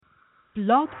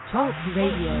Blog Talk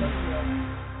Radio.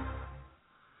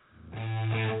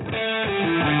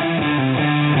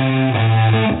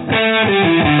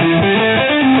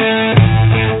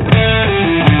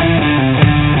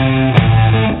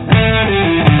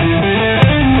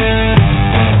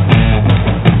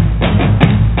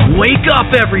 Wake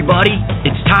up, everybody.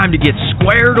 It's time to get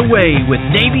squared away with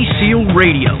Navy SEAL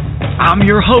Radio. I'm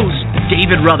your host,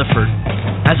 David Rutherford.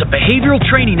 As a behavioral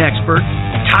training expert,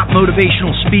 top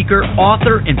motivational speaker,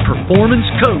 author, and performance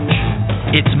coach,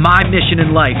 it's my mission in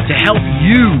life to help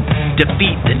you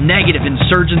defeat the negative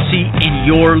insurgency in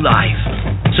your life.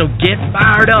 So get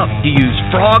fired up to use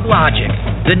Froglogic,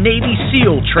 the Navy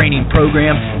SEAL training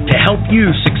program, to help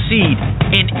you succeed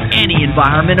in any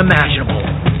environment imaginable.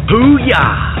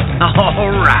 HOOYAH! All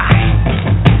right.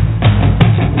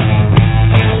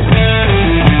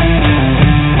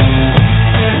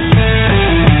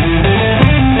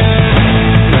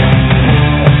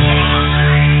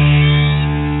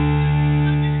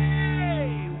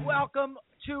 Welcome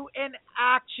to an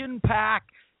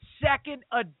action-packed second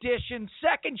edition,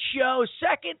 second show,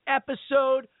 second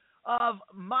episode of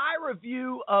my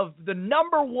review of the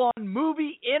number one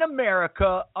movie in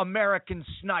America, American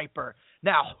Sniper.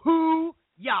 Now,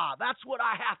 HOOYAH, that's what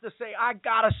I have to say. I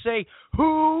gotta say,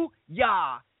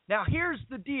 HOOYAH. Now, here's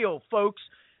the deal, folks.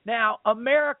 Now,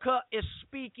 America is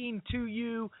speaking to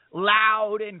you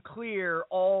loud and clear,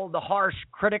 all the harsh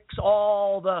critics,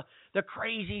 all the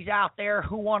crazies out there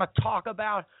who want to talk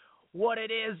about what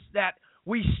it is that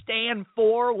we stand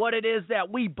for, what it is that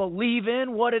we believe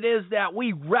in, what it is that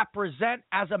we represent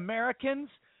as Americans.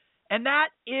 And that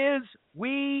is,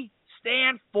 we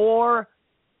stand for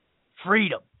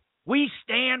freedom. We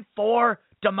stand for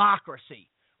democracy.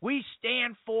 We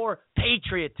stand for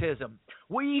patriotism.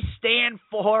 We stand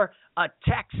for a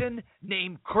Texan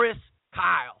named Chris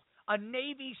Kyle, a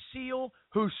Navy SEAL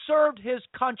who served his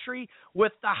country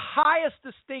with the highest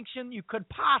distinction you could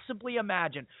possibly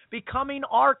imagine, becoming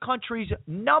our country's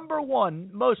number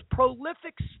one most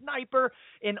prolific sniper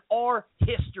in our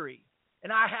history.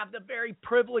 And I have the very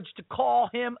privilege to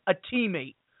call him a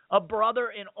teammate, a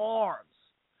brother in arms.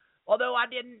 Although I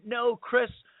didn't know Chris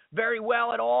very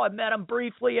well at all, I met him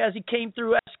briefly as he came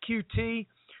through SQT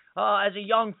as a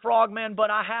young frogman, but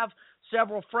I have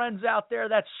several friends out there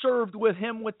that served with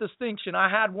him with distinction. I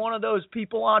had one of those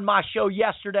people on my show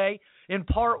yesterday in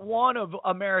part one of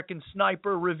American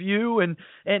Sniper Review, and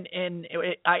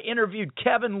I interviewed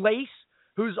Kevin Lace,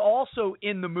 who's also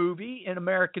in the movie in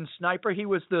American Sniper. He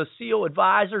was the SEAL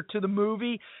advisor to the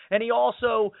movie, and he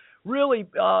also really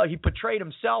he portrayed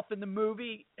himself in the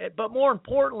movie. But more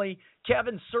importantly,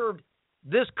 Kevin served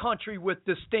this country with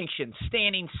distinction,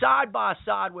 standing side by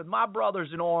side with my brothers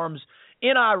in arms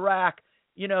in Iraq,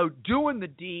 you know, doing the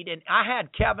deed. And I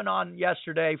had Kevin on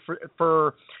yesterday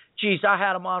I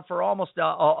had him on for almost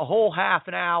a whole half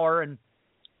an hour, and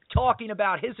talking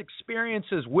about his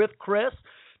experiences with Chris,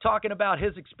 talking about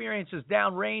his experiences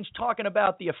downrange, talking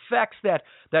about the effects that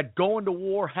going to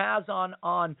war has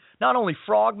on not only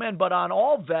frogmen but on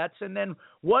all vets, and then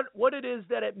what it is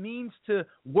that it means to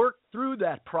work through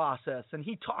that process. And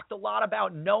he talked a lot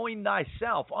about knowing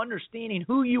thyself, understanding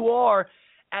who you are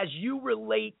as you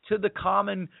relate to the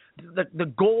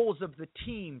goals of the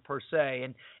team per se.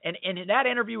 And that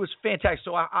interview was fantastic.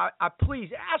 So I please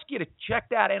ask you to check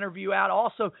that interview out.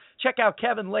 Also, check out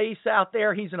Kevin Lace out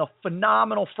there. He's a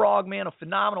phenomenal frogman, a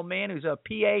phenomenal man who's a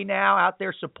PA now out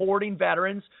there supporting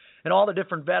veterans and all the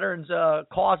different veterans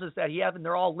causes that he has, and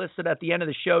they're all listed at the end of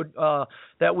the show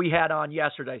that we had on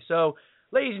yesterday. So,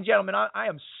 ladies and gentlemen, I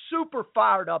am super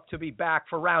fired up to be back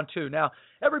for round two. Now,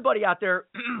 everybody out there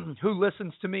who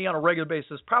listens to me on a regular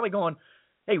basis is probably going,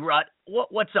 "Hey, Rut,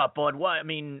 what's up, bud? Why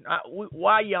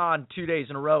are you on 2 days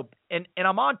in a row?" And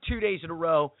I'm on 2 days in a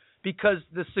row because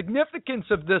the significance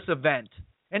of this event,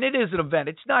 and it is an event.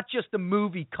 It's not just a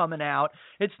movie coming out.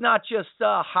 It's not just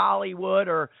Hollywood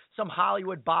or some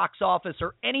Hollywood box office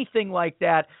or anything like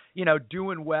that, you know,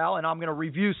 doing well. And I'm going to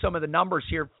review some of the numbers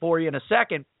here for you in a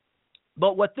second.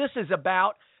 But what this is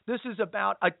about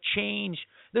a change.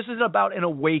 This is about an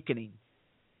awakening.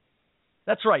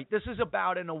 That's right. This is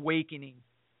about an awakening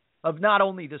of not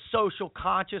only the social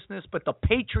consciousness, but the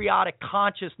patriotic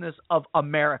consciousness of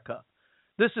America.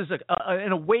 This is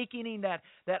an awakening that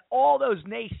all those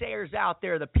naysayers out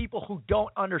there, the people who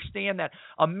don't understand that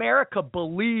America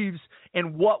believes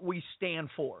in what we stand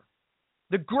for.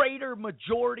 The greater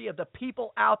majority of the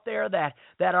people out there that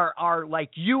are like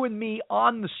you and me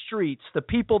on the streets, the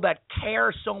people that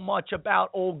care so much about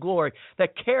Old Glory,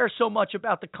 that care so much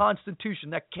about the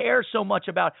Constitution, that care so much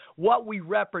about what we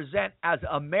represent as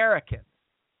Americans.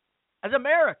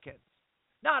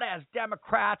 not as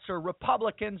Democrats or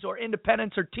Republicans or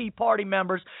independents or Tea Party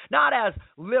members, not as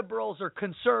liberals or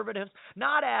conservatives,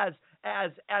 not as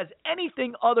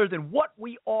anything other than what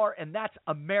we are, and that's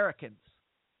Americans.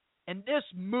 And this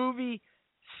movie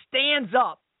stands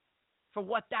up for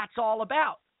what that's all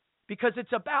about, because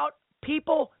it's about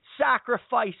people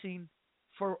sacrificing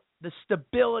for the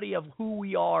stability of who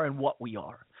we are and what we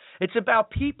are. It's about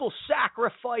people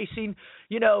sacrificing,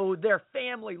 their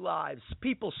family lives,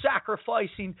 people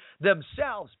sacrificing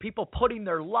themselves, people putting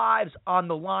their lives on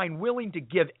the line, willing to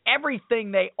give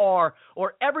everything they are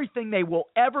or everything they will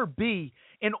ever be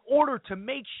in order to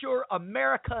make sure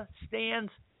America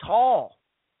stands tall.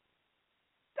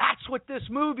 That's what this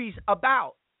movie's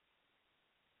about.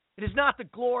 It is not the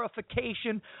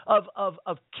glorification of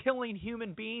killing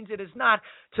human beings. It is not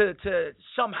to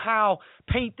somehow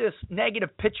paint this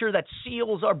negative picture that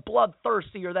SEALs are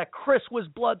bloodthirsty or that Chris was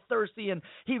bloodthirsty and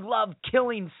he loved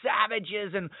killing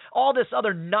savages and all this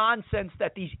other nonsense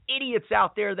that these idiots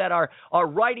out there that are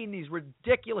writing these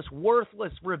ridiculous,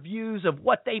 worthless reviews of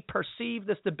what they perceive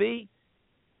this to be.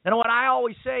 And what I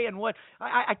always say, and what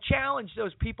I challenge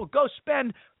those people, go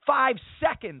spend 5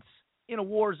 seconds in a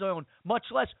war zone, much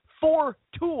less 4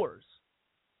 tours.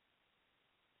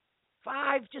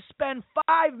 Just spend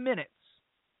 5 minutes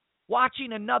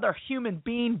watching another human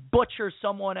being butcher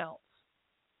someone else.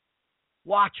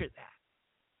 Watch it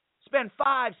that. Spend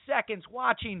 5 seconds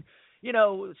watching,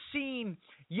 seeing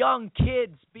young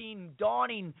kids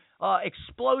donning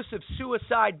explosive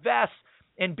suicide vests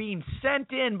and being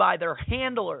sent in by their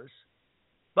handlers,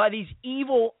 by these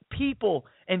evil people,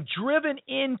 and driven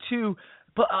into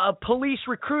police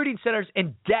recruiting centers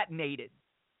and detonated,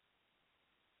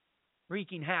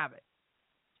 wreaking havoc.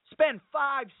 Spend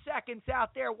 5 seconds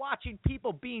out there watching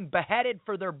people being beheaded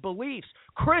for their beliefs.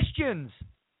 Christians,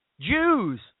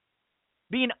 Jews,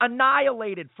 being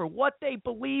annihilated for what they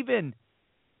believe in,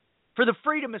 for the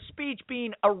freedom of speech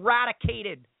being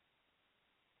eradicated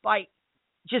by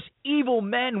just evil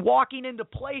men walking into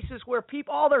places where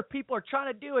all their people are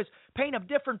trying to do is paint a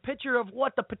different picture of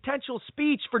what the potential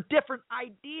speech for different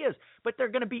ideas, but they're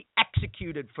going to be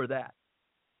executed for that.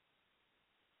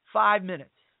 5 minutes.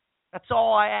 That's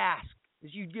all I ask, is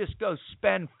you just go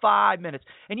spend 5 minutes.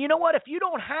 And you know what? If you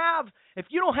don't have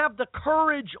the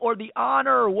courage or the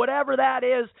honor or whatever that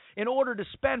is in order to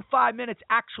spend 5 minutes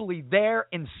actually there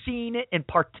and seeing it and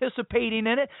participating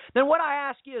in it, then what I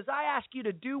ask you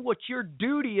to do what your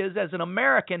duty is as an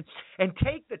American and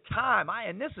take the time.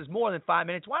 And this is more than 5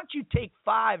 minutes. Why don't you take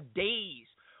 5 days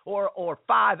or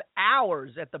 5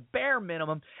 hours at the bare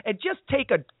minimum and just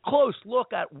take a close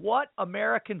look at what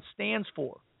American stands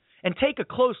for? And take a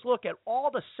close look at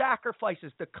all the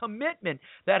sacrifices, the commitment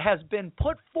that has been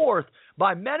put forth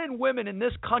by men and women in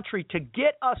this country to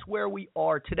get us where we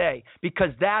are today,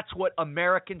 because that's what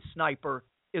American Sniper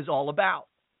is all about.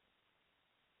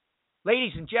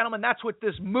 Ladies and gentlemen, that's what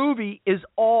this movie is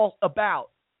all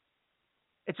about.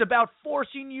 It's about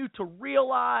forcing you to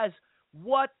realize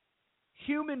what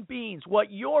human beings,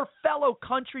 what your fellow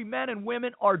countrymen and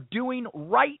women are doing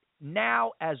right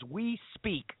now as we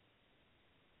speak.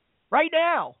 Right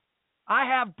now, I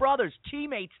have brothers,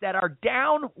 teammates that are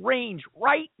downrange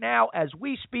right now as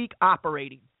we speak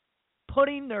operating,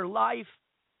 putting their life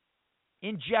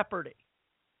in jeopardy,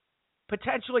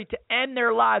 potentially to end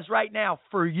their lives right now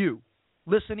for you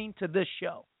listening to this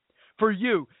show, for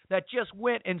you that just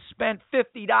went and spent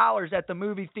 $50 at the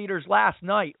movie theaters last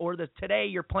night or today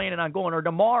you're planning on going or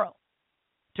tomorrow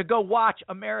to go watch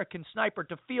American Sniper,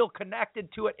 to feel connected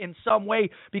to it in some way,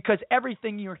 because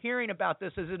everything you're hearing about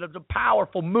this is a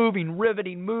powerful, moving,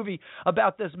 riveting movie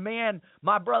about this man,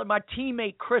 my brother, my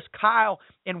teammate, Chris Kyle,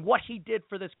 and what he did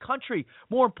for this country.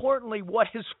 More importantly, what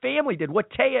his family did, what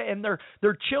Taya and their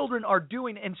children are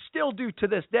doing and still do to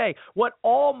this day, what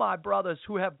all my brothers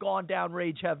who have gone down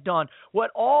rage have done,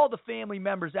 what all the family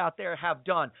members out there have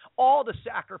done, all the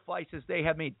sacrifices they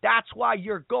have made. That's why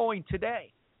you're going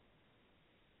today.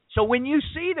 So when you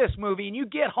see this movie and you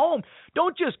get home,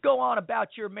 don't just go on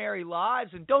about your merry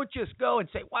lives, and don't just go and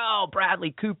say, wow,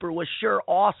 Bradley Cooper was sure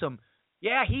awesome.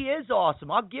 Yeah, he is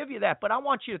awesome. I'll give you that. But I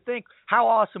want you to think how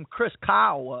awesome Chris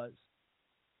Kyle was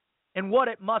and what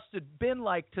it must have been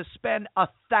like to spend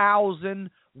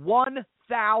 1,000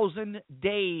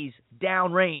 days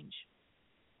downrange.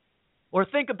 Or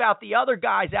think about the other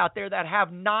guys out there that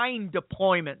have 9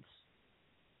 deployments,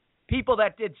 people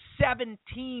that did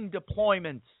 17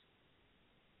 deployments.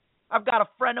 I've got a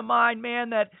friend of mine,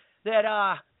 man, that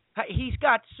he's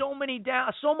got so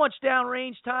much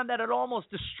downrange time that it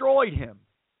almost destroyed him.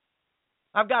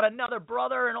 I've got another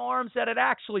brother in arms that had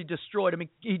actually destroyed him.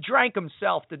 He drank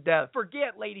himself to death.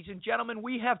 Forget, ladies and gentlemen,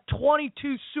 we have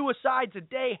 22 suicides a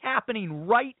day happening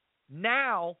right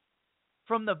now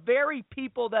from the very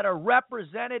people that are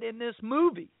represented in this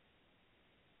movie.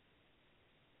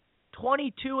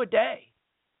 22 a day.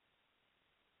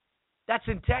 That's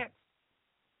intense.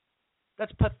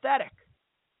 That's pathetic.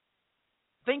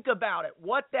 Think about it,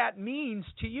 what that means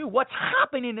to you, what's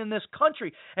happening in this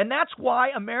country. And that's why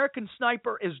American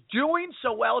Sniper is doing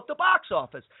so well at the box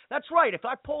office. That's right. If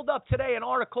I pulled up today an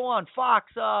article on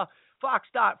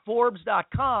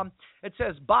Fox.Forbes.com, it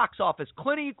says box office.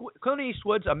 Clint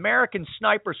Eastwood's American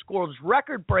Sniper scores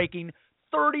record-breaking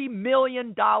 $30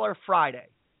 million Friday.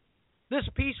 This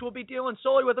piece will be dealing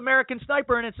solely with American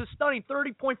Sniper, and it's a stunning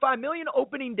 $30.5 million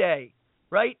opening day,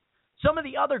 right? Some of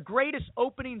the other greatest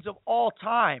openings of all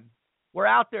time were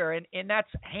out there, and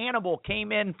that's Hannibal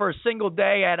came in for a single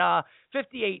day at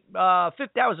 58. That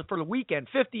was for the weekend,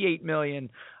 58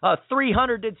 million.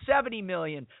 300 did 70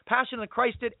 million. Passion of the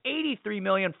Christ did 83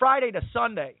 million. Friday to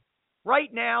Sunday.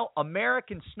 Right now,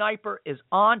 American Sniper is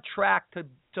on track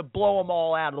to blow them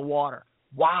all out of the water.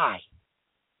 Why?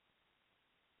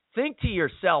 Think to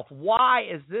yourself, why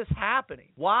is this happening?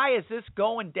 Why is this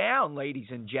going down,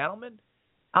 ladies and gentlemen?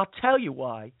 I'll tell you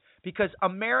why. Because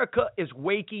America is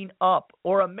waking up,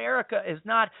 or America is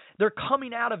not. They're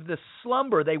coming out of this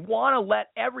slumber. They want to let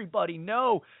everybody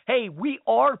know, hey, we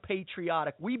are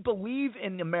patriotic. We believe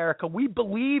in America. We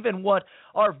believe in what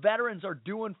our veterans are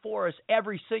doing for us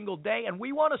every single day, and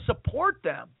we want to support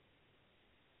them.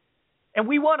 And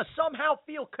we want to somehow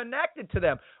feel connected to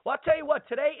them. Well, I'll tell you what,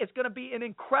 today is going to be an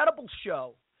incredible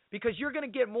show because you're going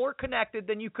to get more connected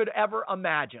than you could ever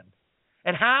imagine.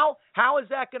 And how is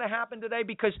that going to happen today?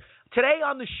 Because today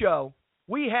on the show,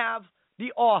 we have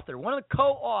the author, one of the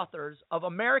co-authors of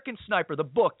American Sniper, the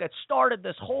book that started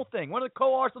this whole thing, one of the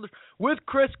co-authors with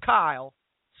Chris Kyle,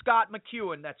 Scott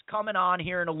McEwen, that's coming on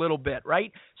here in a little bit,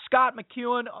 right? Scott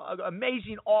McEwen,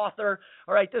 amazing author.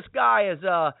 All right, this guy is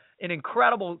an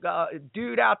incredible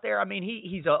dude out there. I mean,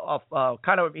 he's a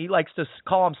kind of, he likes to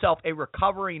call himself a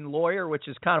recovering lawyer, which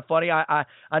is kind of funny. I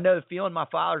know the feeling. My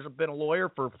father's been a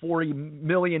lawyer for 40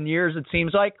 million years, it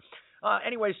seems like.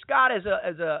 Anyway, Scott is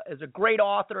a great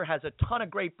author, has a ton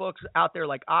of great books out there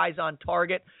like Eyes on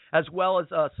Target, as well as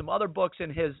some other books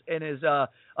in his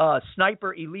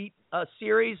Sniper Elite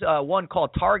series, one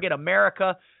called Target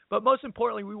America. But most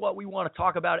importantly, what we want to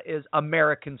talk about is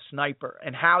American Sniper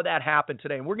and how that happened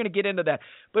today. And we're going to get into that.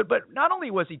 But not only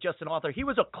was he just an author, he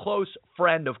was a close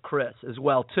friend of Chris as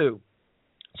well, too.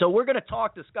 So we're going to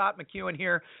talk to Scott McEwen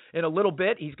here in a little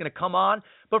bit. He's going to come on.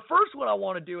 But first what I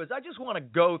want to do is I just want to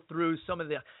go through some of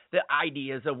the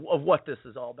ideas of what this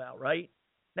is all about, right?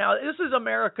 Now, this is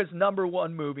America's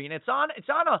 #1 movie, and it's on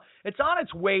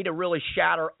its way to really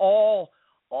shatter all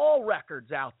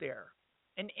records out there.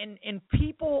 And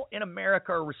people in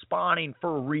America are responding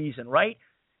for a reason, right?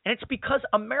 And it's because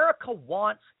America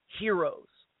wants heroes.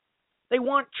 They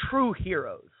want true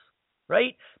heroes.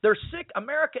 Right? They're sick.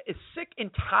 America is sick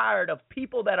and tired of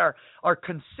people that are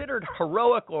considered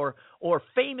heroic or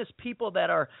famous people that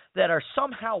are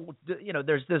somehow,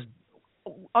 there's this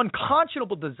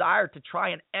unconscionable desire to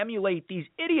try and emulate these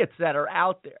idiots that are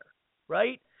out there,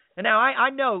 right? And now I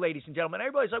know, ladies and gentlemen,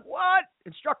 everybody's like, what?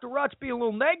 Instructor Rutt's being a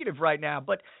little negative right now.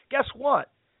 But guess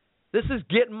what? This is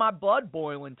getting my blood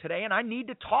boiling today, and I need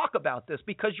to talk about this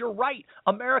because you're right.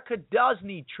 America does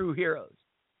need true heroes.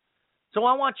 So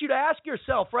I want you to ask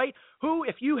yourself, right, who,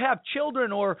 if you have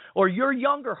children or you're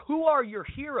younger, who are your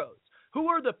heroes? Who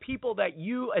are the people that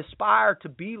you aspire to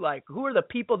be like? Who are the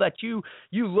people that you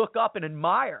look up and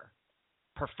admire?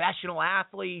 Professional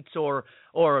athletes or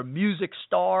music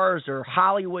stars or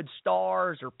Hollywood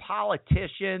stars or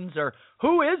politicians, or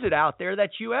who is it out there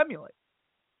that you emulate,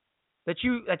 that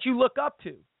you look up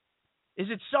to? Is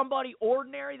it somebody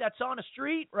ordinary that's on the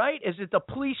street, right? Is it the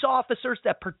police officers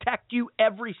that protect you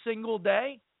every single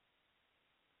day?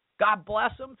 God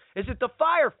bless them. Is it the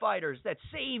firefighters that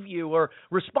save you or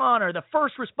respond, or the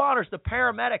first responders, the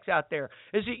paramedics out there?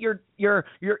 Is it your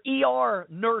ER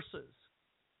nurses?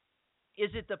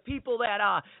 Is it the people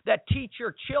that teach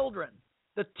your children,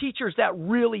 the teachers that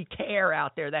really care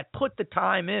out there, that put the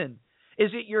time in?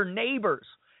 Is it your neighbors?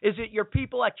 Is it your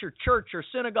people at your church or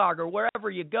synagogue or wherever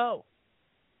you go?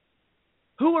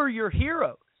 Who are your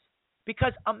heroes?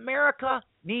 Because America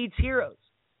needs heroes.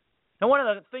 And one of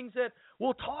the things that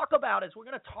we'll talk about is we're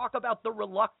going to talk about the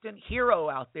reluctant hero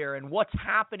out there and what's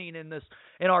happening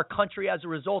in our country as a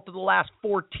result of the last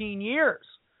 14 years.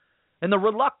 And the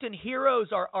reluctant heroes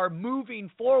are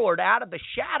moving forward out of the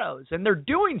shadows. And they're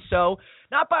doing so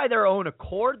not by their own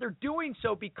accord. They're doing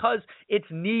so because it's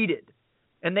needed.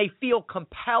 And they feel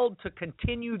compelled to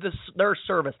continue their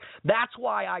service. That's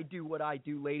why I do what I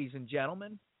do, ladies and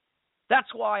gentlemen. That's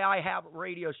why I have a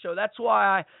radio show. That's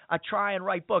why I try and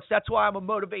write books. That's why I'm a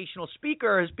motivational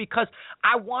speaker, is because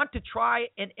I want to try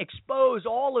and expose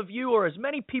all of you, or as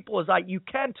many people as you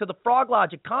can, to the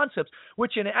Froglogic concepts,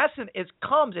 which in essence it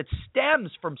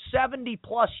stems from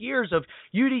 70-plus years of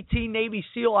UDT Navy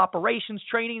SEAL operations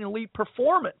training and elite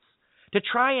performance, to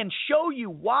try and show you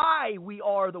why we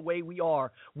are the way we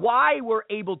are, why we're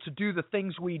able to do the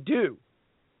things we do.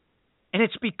 And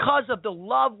it's because of the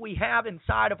love we have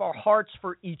inside of our hearts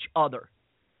for each other.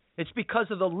 It's because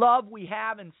of the love we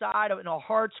have inside of in our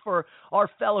hearts for our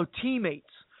fellow teammates,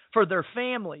 for their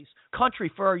families,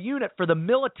 country, for our unit, for the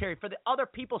military, for the other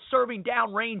people serving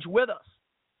downrange with us.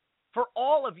 For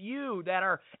all of you that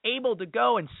are able to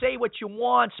go and say what you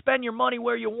want, spend your money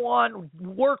where you want,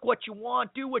 work what you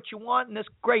want, do what you want in this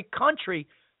great country,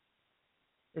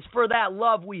 it's for that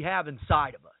love we have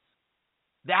inside of us.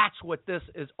 That's what this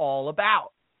is all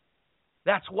about.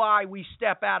 That's why we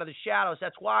step out of the shadows.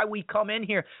 That's why we come in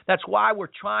here. That's why we're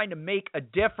trying to make a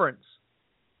difference,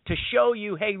 to show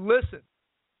you, hey, listen,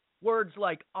 words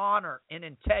like honor and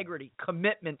integrity,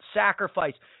 commitment,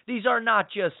 sacrifice, these are not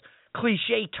just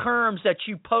cliche terms that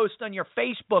you post on your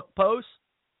Facebook posts.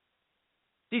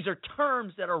 These are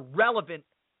terms that are relevant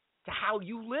to how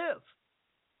you live.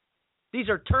 These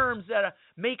are terms that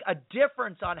make a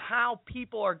difference on how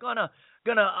people are gonna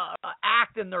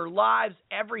act in their lives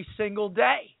every single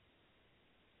day.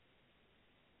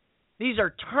 These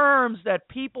are terms that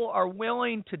people are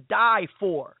willing to die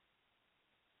for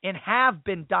and have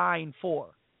been dying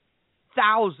for.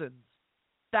 Thousands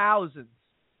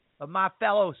of my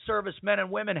fellow servicemen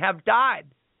and women have died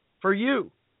for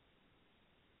you.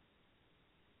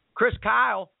 Chris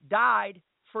Kyle died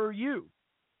for you.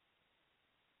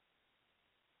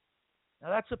 Now,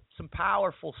 that's some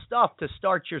powerful stuff to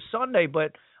start your Sunday,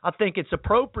 but I think it's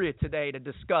appropriate today to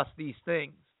discuss these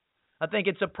things. I think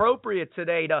it's appropriate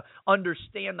today to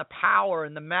understand the power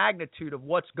and the magnitude of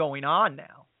what's going on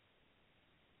now.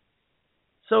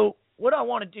 So what I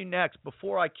want to do next,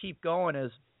 before I keep going,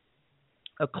 is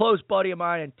a close buddy of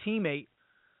mine and teammate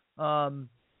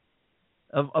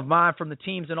of mine from the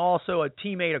teams, and also a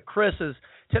teammate of Chris's,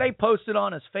 today posted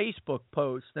on his Facebook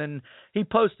post, and he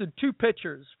posted two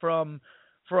pictures from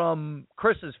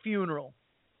Chris's funeral,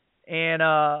 and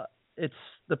it's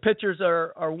the pictures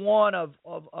are one of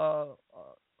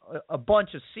a bunch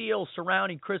of SEALs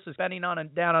surrounding Chris, bending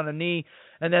down on a knee,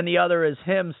 and then the other is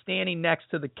him standing next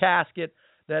to the casket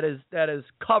that is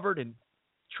covered in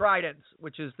tridents,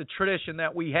 which is the tradition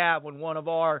that we have when one of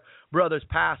our brothers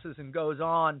passes and goes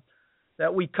on,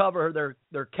 that we cover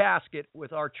their casket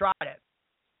with our trident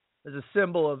as a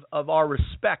symbol of our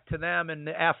respect to them and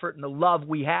the effort and the love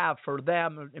we have for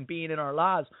them and being in our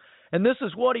lives. And this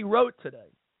is what he wrote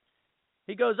today.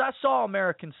 He goes, I saw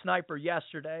American Sniper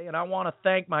yesterday, and I want to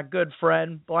thank my good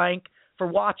friend, blank, for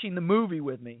watching the movie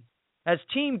with me. As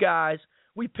team guys,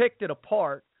 we picked it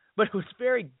apart, but it was a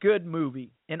very good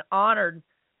movie and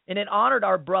it honored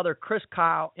our brother Chris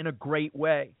Kyle in a great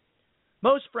way.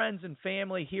 Most friends and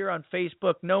family here on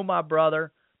Facebook know my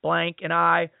brother, blank, and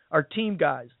I are team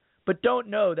guys, but don't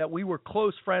know that we were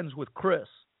close friends with Chris.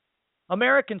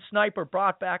 American Sniper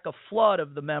brought back a flood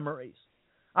of the memories.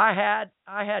 I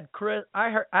had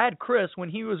Chris when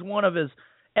he was one of his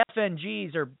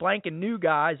FNGs, or blank and new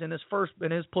guys, in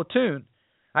his platoon.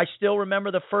 I still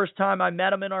remember the first time I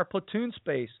met him in our platoon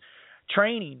space,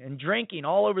 training and drinking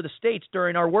all over the States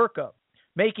during our workup,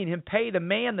 making him pay the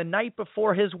man the night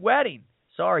before his wedding.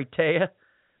 Sorry, Taya.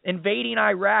 Invading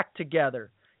Iraq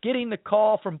together, getting the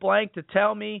call from blank to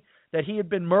tell me that he had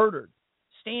been murdered,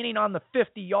 standing on the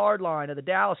 50-yard line of the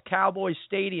Dallas Cowboys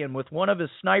Stadium with one of his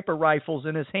sniper rifles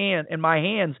in my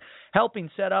hands,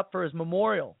 helping set up for his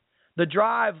memorial. The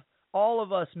drive all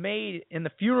of us made in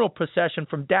the funeral procession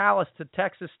from Dallas to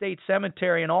Texas State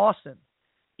Cemetery in Austin.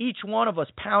 Each one of us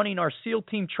pounding our SEAL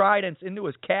team tridents into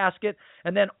his casket,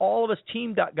 and then all of us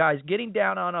team guys getting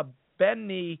down on a bend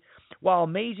knee while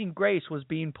Amazing Grace was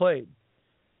being played.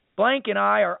 Blank and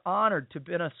I are honored to have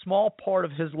been a small part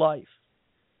of his life.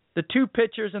 The two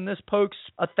pictures in this post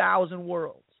 1,000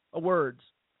 words.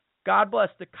 God bless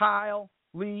the Kyle,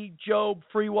 Lee, Job,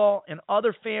 Freewall, and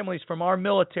other families from our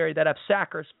military that have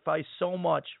sacrificed so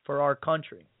much for our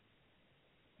country.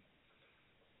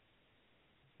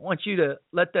 I want you to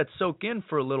let that soak in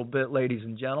for a little bit, ladies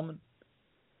and gentlemen.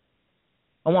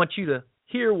 I want you to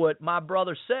hear what my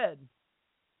brother said.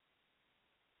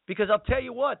 Because I'll tell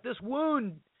you what, this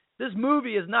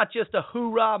movie is not just a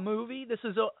hoorah movie. This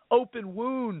is an open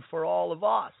wound for all of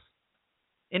us.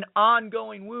 An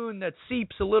ongoing wound that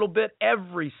seeps a little bit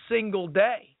every single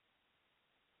day.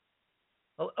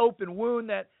 An open wound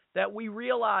that we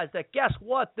realize that, guess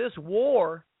what? This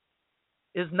war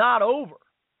is not over.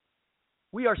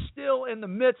 We are still in the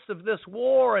midst of this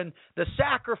war, and the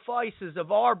sacrifices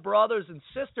of our brothers and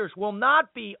sisters will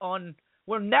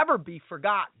never be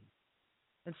forgotten.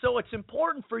 And so it's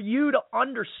important for you to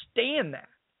understand that.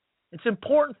 It's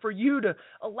important for you to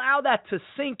allow that to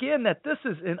sink in, that this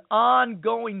is an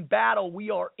ongoing battle we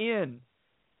are in.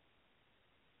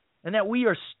 And that we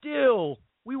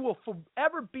will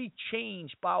forever be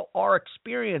changed by our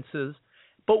experiences.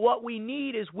 But what we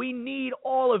need is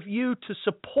all of you to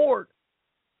support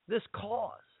this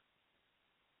cause.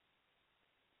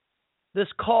 This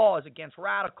cause against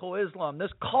radical Islam.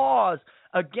 This cause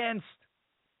against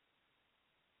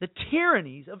the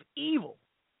tyrannies of evil.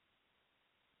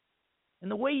 And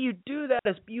the way you do that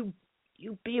is you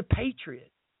be a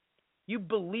patriot. You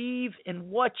believe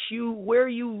in where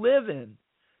you live in.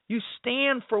 You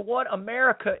stand for what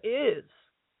America is.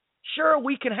 Sure,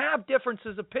 we can have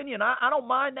differences of opinion. I don't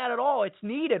mind that at all. It's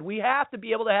needed. We have to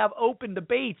be able to have open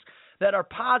debates that are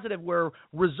positive, where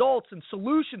results and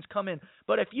solutions come in.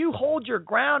 But if you hold your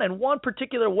ground in one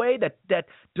particular way that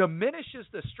diminishes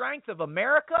the strength of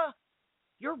America,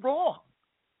 you're wrong.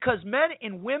 Because men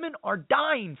and women are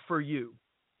dying for you.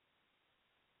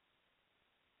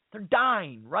 They're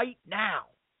dying right now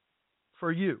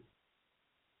for you.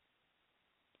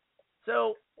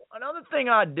 So another thing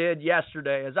I did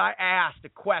yesterday is I asked a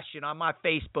question on my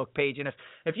Facebook page. And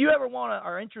if you ever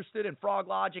are interested in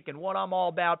Froglogic and what I'm all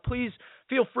about, please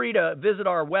feel free to visit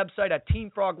our website at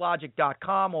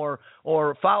teamfroglogic.com or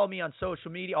follow me on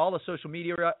social media, all the social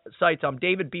media sites. I'm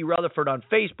David B. Rutherford on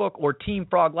Facebook, or Team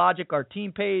Froglogic, our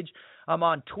team page. I'm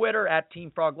on Twitter at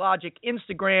Team Froglogic,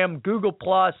 Instagram, Google+.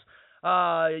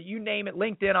 You name it,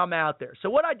 LinkedIn, I'm out there.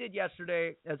 So what I did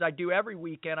yesterday, as I do every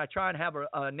weekend, I try and have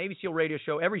a Navy SEAL radio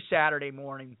show every Saturday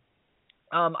morning.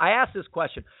 I asked this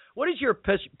question: what is your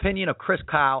opinion of Chris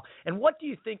Kyle, and what do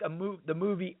you think the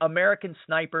movie American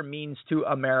Sniper means to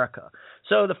America?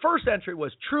 So the first entry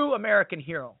was true American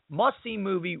hero, must-see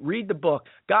movie, read the book,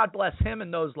 God bless him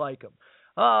and those like him.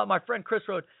 My friend Chris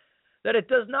wrote that it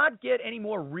does not get any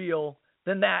more real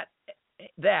than that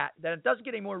it doesn't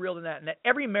get any more real than that, and that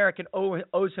every American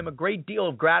owes him a great deal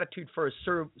of gratitude for his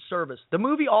service. The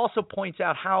movie also points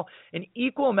out how an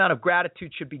equal amount of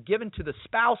gratitude should be given to the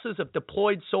spouses of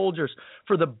deployed soldiers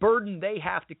for the burden they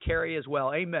have to carry as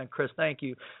well. Amen, Chris. Thank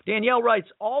you. Danielle writes,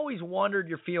 always wondered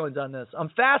your feelings on this. I'm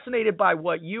fascinated by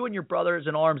what you and your brothers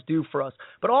in arms do for us,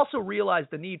 but also realize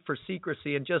the need for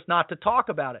secrecy and just not to talk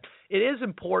about it. It is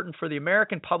important for the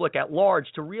American public at large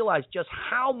to realize just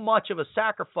how much of a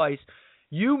sacrifice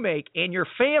you make and your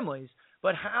families,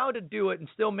 but how to do it and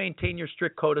still maintain your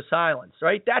strict code of silence,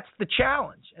 right? That's the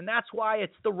challenge, and that's why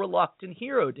it's the reluctant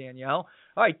hero, Danielle.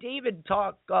 All right, David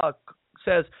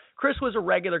says, Chris was a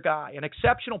regular guy, an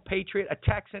exceptional patriot, a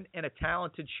Texan, and a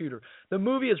talented shooter. The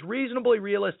movie is reasonably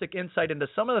realistic insight into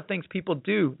some of the things people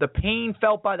do, the pain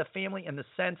felt by the family, and the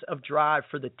sense of drive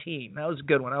for the team. That was a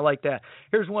good one. I like that.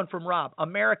 Here's one from Rob.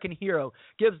 American Hero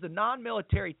gives the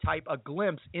non-military type a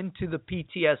glimpse into the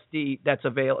PTSD that's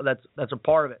a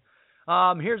part of it.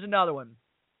 Here's another one.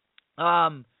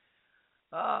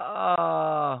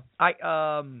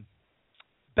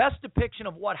 Best depiction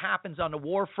of what happens on the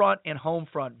war front and home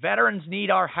front. Veterans need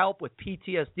our help with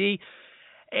PTSD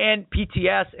and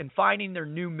PTS and finding their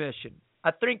new mission.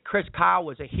 I think Chris Kyle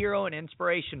was a hero and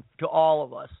inspiration to all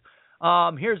of us.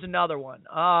 Here's another one.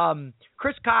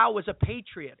 Chris Kyle was a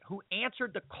patriot who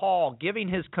answered the call, giving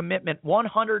his commitment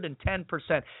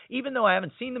 110%. Even though I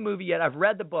haven't seen the movie yet, I've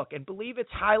read the book and believe it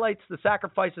highlights the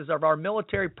sacrifices of our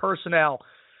military personnel.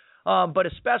 But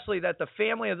especially that the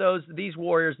family of these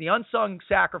warriors, the unsung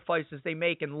sacrifices they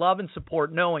make in love and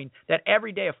support, knowing that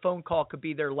every day a phone call could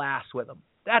be their last with them.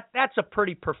 That's a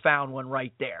pretty profound one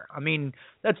right there. I mean,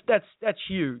 that's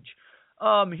huge.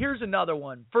 Here's another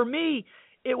one. For me,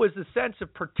 it was a sense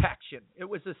of protection. It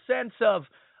was a sense of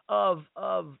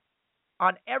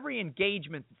on every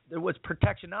engagement, there was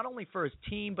protection, not only for his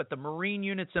team, but the Marine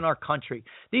units in our country.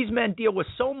 These men deal with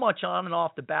so much on and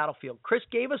off the battlefield. Chris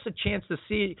gave us a chance to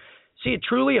see it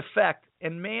truly affect,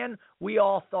 and we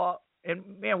all thought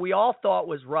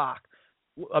was rock.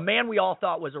 A man we all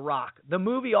thought was a rock. The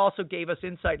movie also gave us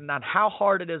insight on how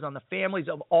hard it is on the families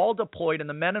of all deployed and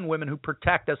the men and women who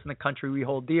protect us in the country we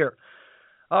hold dear.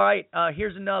 All right,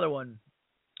 here's another one.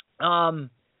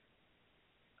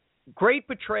 great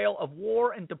portrayal of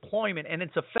war and deployment and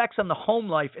its effects on the home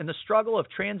life and the struggle of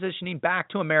transitioning back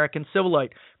to American civil life.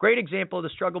 Great example of the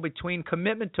struggle between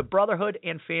commitment to brotherhood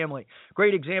and family.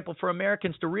 Great example for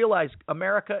Americans to realize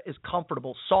America is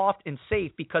comfortable, soft, and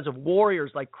safe because of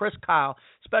warriors like Chris Kyle,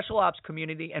 special ops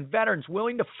community, and veterans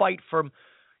willing to fight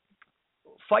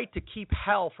to keep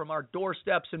hell from our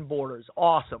doorsteps and borders.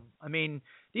 Awesome. I mean,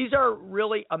 these are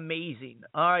really amazing.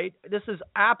 All right. This is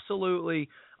absolutely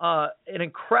an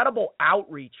incredible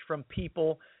outreach from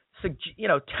people,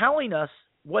 telling us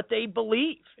what they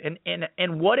believe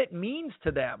and what it means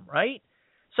to them, right?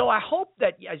 So I hope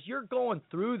that as you're going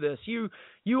through this,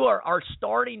 you are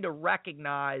starting to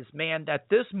recognize, man, that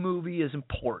this movie is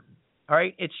important. All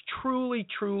right, it's truly,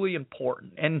 truly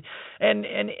important, and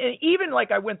even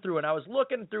like I went through and I was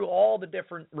looking through all the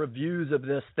different reviews of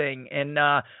this thing, and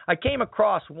I came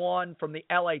across one from the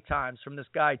L.A. Times from this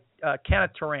guy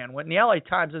Kenneth Turan. When the L.A.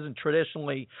 Times isn't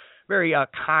traditionally very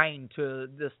kind to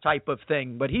this type of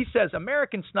thing, but he says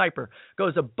American Sniper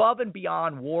goes above and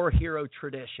beyond war hero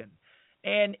tradition.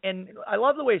 And I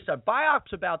love the way he said,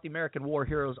 biopics about the American war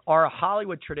heroes are a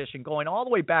Hollywood tradition going all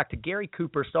the way back to Gary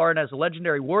Cooper, starring as the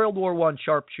legendary World War I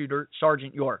sharpshooter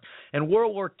Sergeant York, and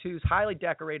World War II's highly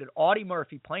decorated Audie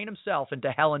Murphy playing himself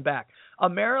into Hell and Back.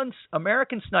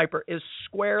 American Sniper is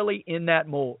squarely in that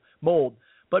mold.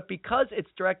 But because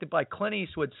it's directed by Clint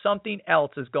Eastwood, something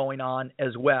else is going on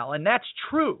as well. And that's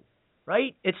true,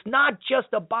 right? It's not just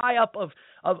a buy-up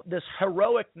of this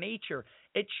heroic nature.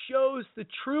 It shows the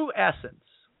true essence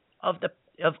of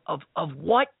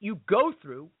what you go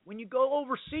through when you go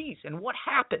overseas and what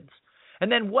happens.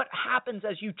 And then what happens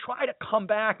as you try to come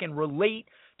back and relate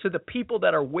to the people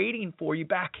that are waiting for you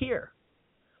back here.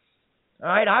 All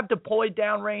right, I've deployed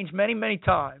downrange many, many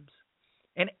times.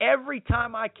 And every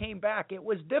time I came back, it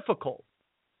was difficult.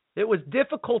 It was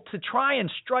difficult to try and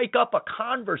strike up a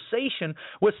conversation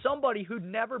with somebody who'd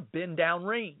never been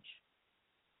downrange.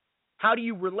 How do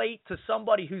you relate to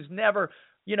somebody who's never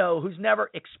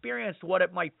experienced what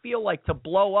it might feel like to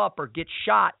blow up or get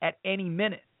shot at any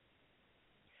minute?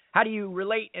 How do you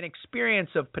relate an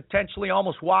experience of potentially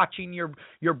almost watching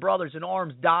your brothers in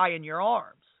arms die in your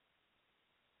arms?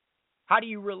 How do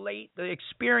you relate the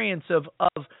experience of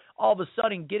all of a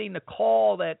sudden getting the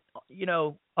call that,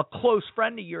 a close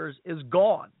friend of yours is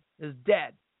gone, is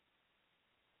dead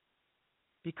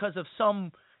because of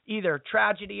some either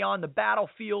tragedy on the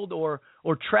battlefield or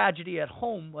tragedy at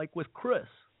home, like with Chris?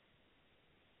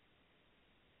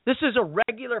 This is a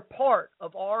regular part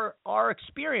of our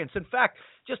experience. In fact,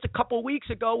 just a couple of weeks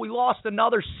ago, we lost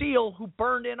another SEAL who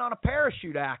burned in on a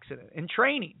parachute accident in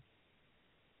training.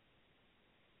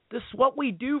 This, what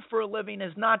we do for a living,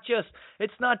 it's not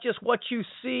just what you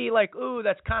see like, ooh,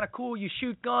 that's kind of cool. You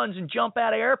shoot guns and jump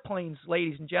out of airplanes,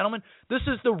 ladies and gentlemen. This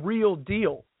is the real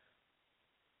deal.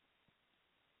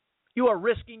 You are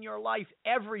risking your life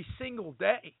every single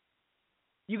day.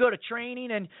 You go to training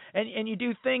and you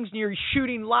do things and you're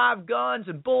shooting live guns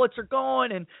and bullets are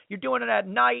going and you're doing it at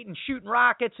night and shooting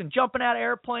rockets and jumping out of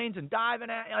airplanes and diving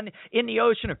in the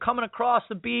ocean or coming across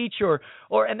the beach or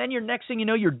and then next thing you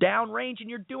know, you're downrange and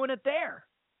you're doing it there.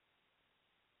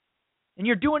 And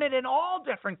you're doing it in all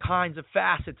different kinds of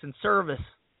facets and service.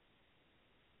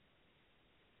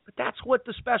 But that's what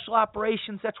the special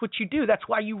operations, that's what you do. That's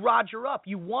why you Roger up.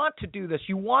 You want to do this.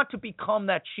 You want to become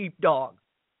that sheepdog.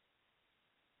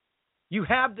 You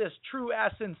have this true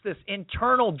essence, this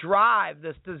internal drive,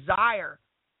 this desire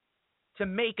to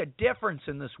make a difference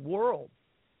in this world.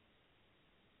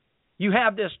 You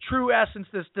have this true essence,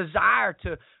 this desire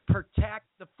to protect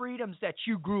the freedoms that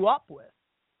you grew up with.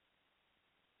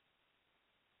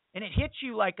 And it hits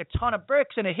you like a ton of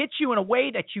bricks, and it hits you in a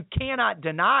way that you cannot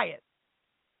deny it.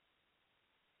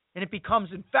 And it becomes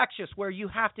infectious where you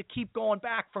have to keep going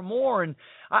back for more. And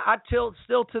I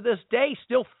still to this day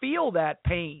still feel that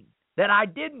pain, that I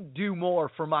didn't do more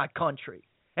for my country.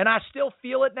 And I still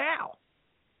feel it now.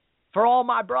 For all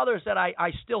my brothers that I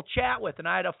still chat with, and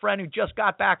I had a friend who just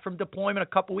got back from deployment a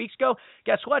couple weeks ago.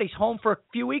 Guess what? He's home for a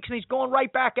few weeks, and he's going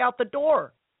right back out the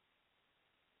door.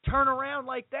 Turn around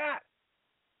like that.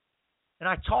 And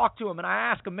I talk to him, and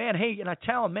I ask him, man, hey, and I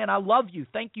tell him, man, I love you.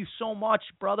 Thank you so much,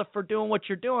 brother, for doing what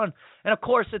you're doing. And, of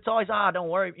course, it's always, don't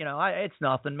worry, it's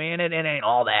nothing, man. It ain't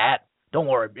all that. Don't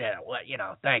worry,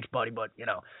 thanks, buddy, but,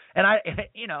 and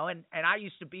I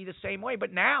used to be the same way.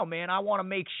 But now, man, I want to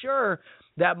make sure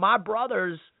that my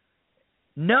brothers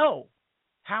know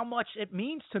how much it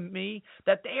means to me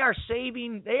that they are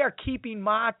keeping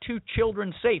my 2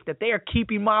 children safe, that they are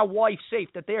keeping my wife safe,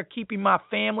 that they are keeping my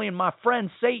family and my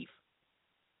friends safe.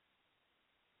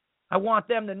 I want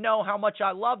them to know how much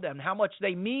I love them, how much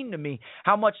they mean to me,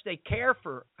 how much I care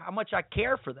for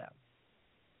them.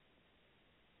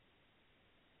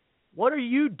 What are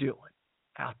you doing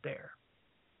out there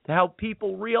to help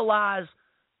people realize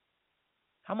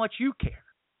how much you care?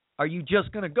 Are you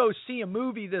just going to go see a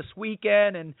movie this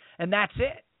weekend and that's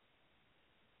it?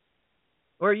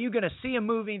 Or are you going to see a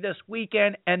movie this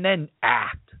weekend and then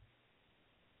act?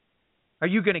 Are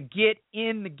you going to get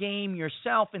in the game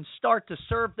yourself and start to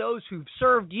serve those who've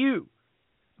served you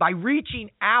by reaching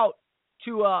out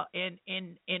to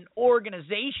an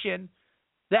organization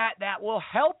that will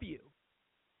help you,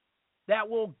 that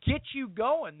will get you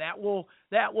going, that will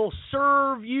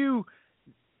serve you,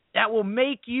 that will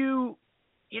make you,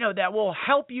 that will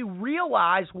help you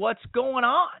realize what's going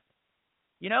on?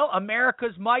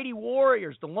 America's Mighty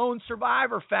Warriors, the Lone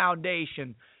Survivor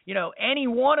Foundation, any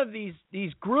one of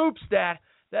these groups that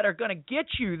are going to get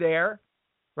you there,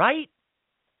 right?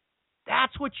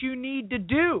 That's what you need to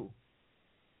do.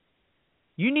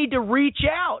 You need to reach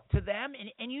out to them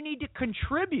and you need to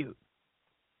contribute,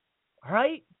 all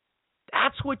right?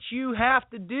 That's what you have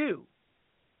to do,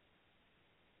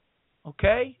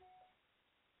 okay?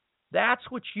 That's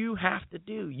what you have to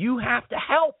do. You have to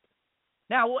help.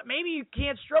 Now, maybe you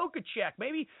can't stroke a check.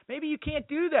 Maybe you can't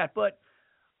do that, but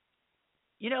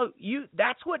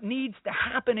that's what needs to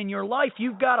happen in your life.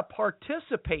 You've got to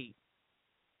participate.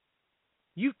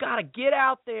 You've got to get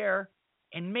out there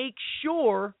and make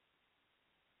sure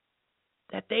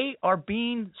that they are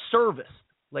being serviced,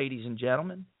 ladies and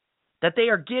gentlemen, that they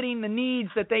are getting the needs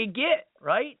that they get,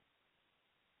 right?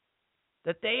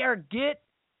 That they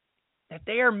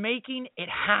are making it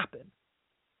happen.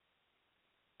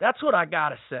 That's what I got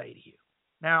to say to you.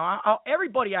 Now,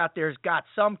 everybody out there has got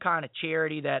some kind of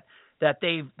charity that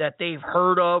they've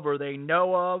heard of or they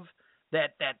know of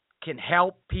that can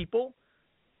help people.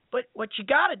 But what you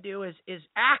got to do is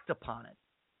act upon it,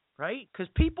 right? Because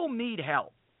people need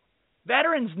help.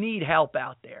 Veterans need help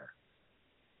out there.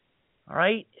 All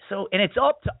right? So, and it's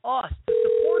up to us to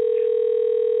support them.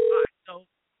 All right, so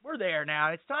we're there now.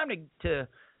 It's time to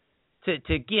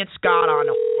get Scott on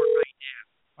the horn right now.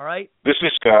 All right? This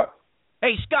is Scott.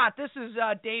 Hey, Scott, this is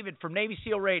David from Navy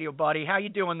SEAL Radio, buddy. How you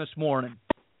doing this morning?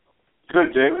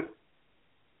 Good, David.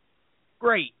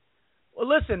 Great. Well,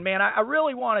 listen, man, I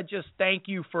really want to just thank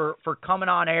you for coming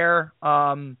on air.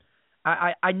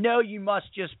 I know you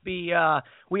must just be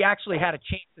we actually had a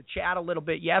chance to chat a little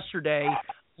bit yesterday,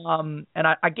 and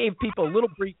I gave people a little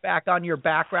brief back on your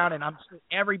background, and I'm sure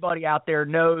everybody out there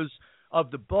knows of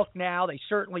the book now. They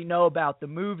certainly know about the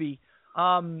movie.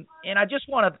 And I just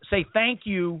want to say thank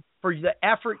you for the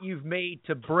effort you've made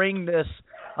to bring this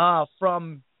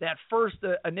from that first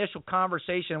initial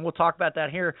conversation, and we'll talk about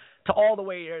that here, to all the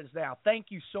way it is now. Thank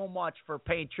you so much for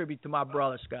paying tribute to my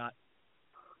brother, Scott.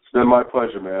 It's been my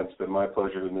pleasure, man. It's been my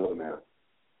pleasure to know the man.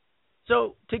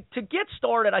 So to get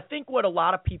started, I think what a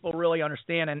lot of people really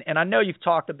understand, and I know you've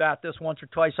talked about this once or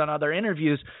twice on other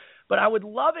interviews, but I would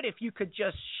love it if you could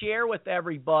just share with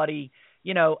everybody,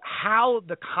 how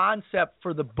the concept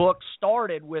for the book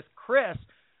started with Chris,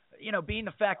 being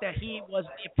the fact that he was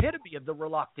the epitome of the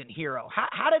reluctant hero.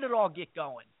 How did it all get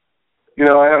going?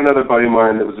 I have another buddy of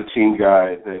mine that was a teen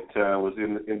guy that was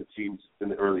in the teams in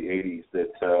the early 80s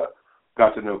that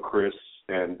got to know Chris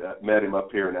and met him up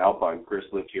here in Alpine. Chris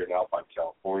lived here in Alpine,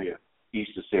 California,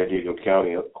 east of San Diego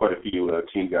County. Quite a few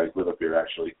teen guys live up here,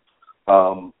 actually.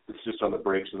 It's just on the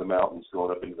breaks of the mountains,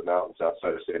 going up into the mountains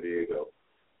outside of San Diego.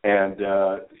 And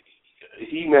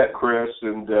he met Chris,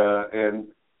 and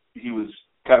he was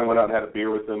kind of went out and had a beer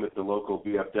with him at the local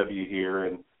VFW here.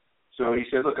 And so he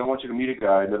said, look, I want you to meet a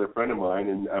guy, another friend of mine.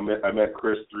 And I met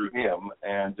Chris through him.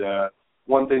 And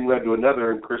one thing led to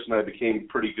another, and Chris and I became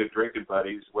pretty good drinking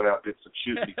buddies, went out and did some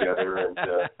shooting together.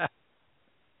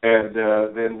 And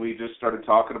then we just started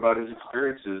talking about his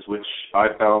experiences, which I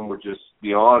found were just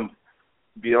beyond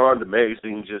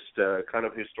amazing, just kind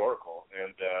of historical.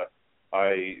 And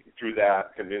I, through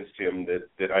that, convinced him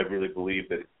that I really believe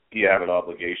that he had an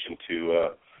obligation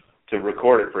to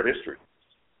record it for history.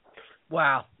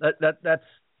 Wow, that's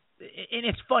and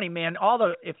it's funny, man.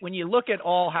 When you look at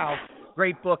how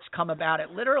great books come about,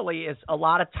 it literally is a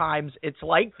lot of times it's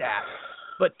like that.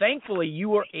 But thankfully, you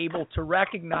were able to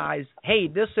recognize, hey,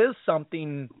 this is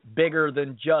something bigger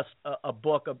than just a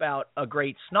book about a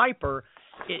great sniper.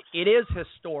 It is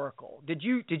historical. Did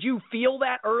you feel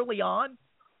that early on?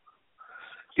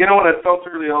 What I felt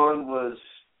early on was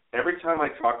every time I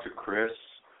talked to Chris,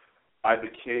 I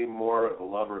became more of a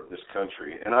lover of this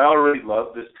country. And I already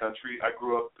loved this country. I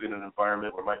grew up in an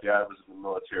environment where my dad was in the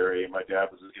military, and my dad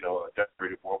was, a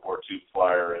decorated World War II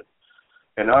flyer.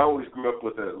 And I always grew up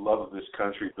with a love of this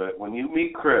country, but when you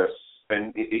meet Chris,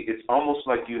 and it's almost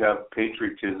like you have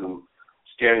patriotism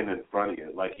standing in front of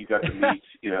you, like you got to meet,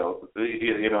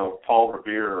 Paul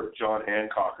Revere or John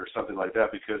Hancock or something like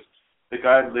that, because the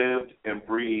guy lived and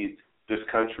breathed this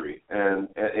country, and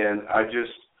I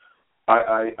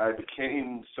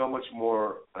became so much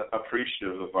more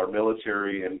appreciative of our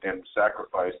military and the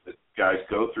sacrifice that guys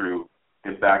go through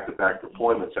in back-to-back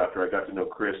deployments after I got to know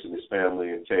Chris and his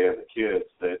family and Taya and the kids,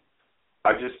 that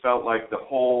I just felt like the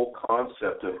whole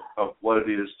concept of what it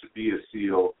is to be a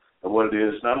SEAL and what it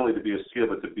is not only to be a SEAL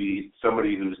but to be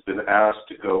somebody who's been asked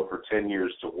to go for 10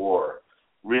 years to war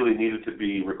really needed to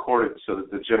be recorded so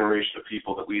that the generation of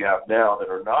people that we have now that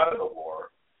are not in the war,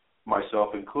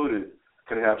 myself included,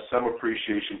 can have some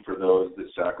appreciation for those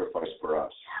that sacrificed for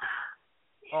us.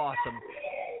 Awesome.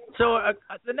 So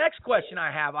the next question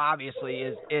I have, obviously,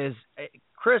 is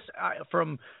Chris.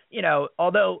 From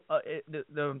although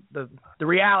the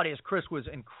reality is Chris was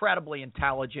incredibly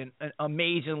intelligent, and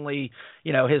amazingly,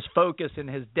 his focus and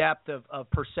his depth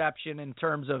of perception in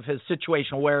terms of his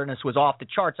situational awareness was off the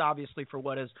charts, obviously, for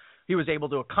what he was able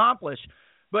to accomplish.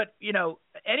 But,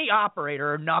 any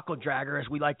operator or knuckle dragger, as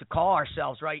we like to call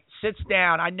ourselves, right, sits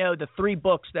down. I know the 3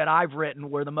 books that I've written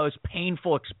were the most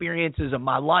painful experiences of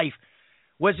my life.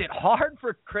 Was it hard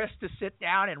for Chris to sit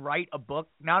down and write a book,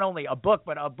 not only a book,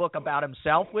 but a book about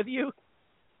himself with you?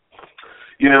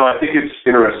 I think it's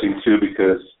interesting, too,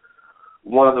 because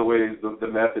one of the ways, the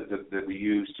method that we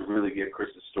use to really get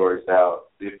Chris's stories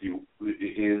out,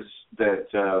 is that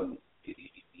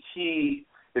he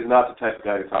is not the type of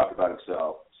guy to talk about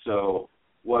himself. So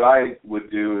what I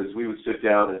would do is we would sit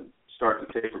down and start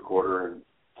the tape recorder and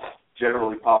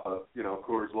generally pop a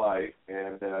Coors Light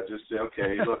and just say,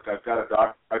 okay, look, I've got a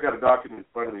document in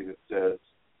front of me that says,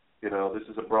 this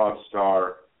is a Bronze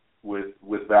Star with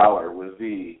Valor, with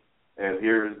V, and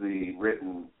here's the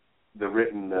written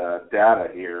data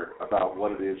here about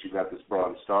what it is you got this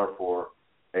Bronze Star for,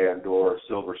 and or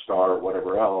Silver Star or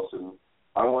whatever else, and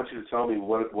I want you to tell me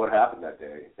what happened that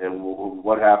day and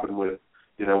what happened with,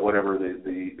 whatever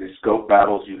the scope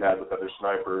battles you had with other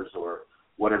snipers or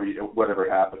whatever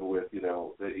happened with,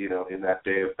 in that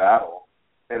day of battle.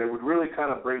 And it would really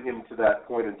kind of bring him to that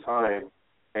point in time.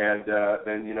 And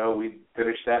then, we'd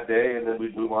finish that day and then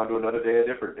we'd move on to another day, a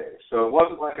different day. So it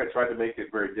wasn't like I tried to make it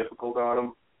very difficult on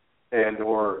him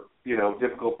or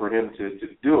difficult for him to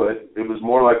do it. It was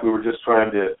more like we were just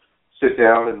trying to sit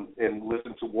down and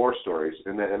listen to war stories,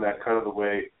 and that kind of the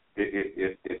way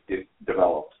it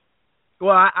developed.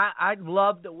 Well, I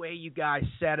love the way you guys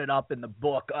set it up in the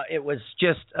book. It was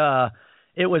just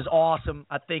it was awesome.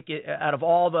 I think out of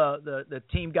all the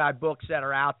Team Guy books that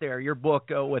are out there, your book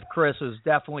with Chris is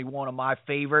definitely one of my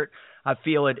favorite. I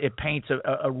feel it paints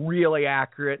a really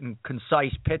accurate and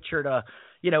concise picture to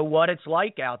what it's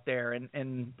like out there,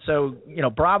 and so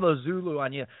bravo Zulu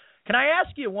on you. Can I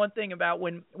ask you one thing about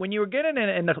when you were getting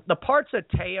in the parts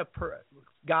that Taya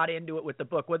got into it with the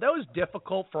book? Were those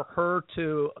difficult for her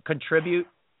to contribute?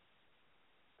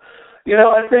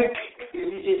 I think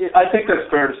that's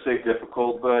fair to say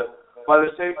difficult, but by the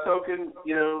same token,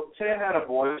 Taya had a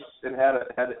voice and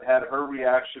had her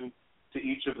reaction to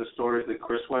each of the stories that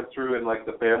Chris went through and like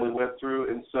the family went through,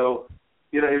 and so.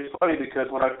 It's funny because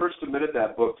when I first submitted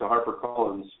that book to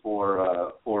HarperCollins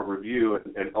for review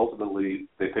and ultimately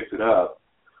they picked it up,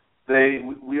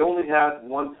 we only had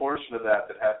one portion of that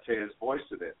had Taya's voice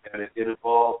in it, and it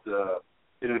involved the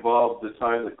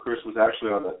time that Chris was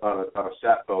actually on a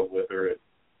sat phone with her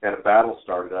and a battle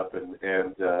started up and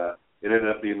it ended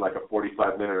up being like a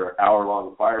 45-minute or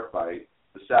hour-long firefight.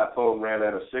 The sat phone ran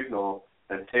out of signal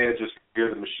and Taya just could hear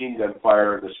the machine gun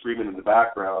fire and the screaming in the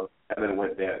background, and then it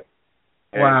went dead.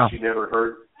 And wow. She never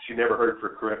heard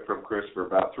from Chris for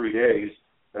about 3 days.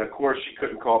 And, of course, she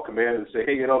couldn't call command and say,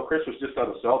 hey, Chris was just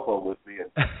on a cell phone with me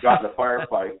and got in a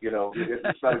firefight.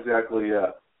 It's not exactly,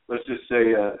 let's just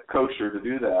say, kosher to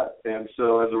do that. And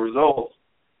so as a result,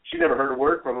 she never heard a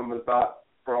word from him and thought,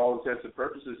 for all intents and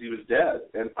purposes, he was dead.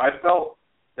 And I felt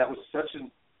that was such an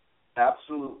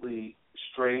absolutely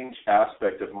strange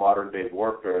aspect of modern-day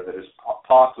warfare that is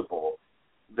possible,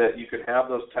 that you can have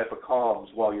those type of calms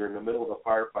while you're in the middle of a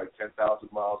firefight 10,000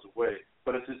 miles away.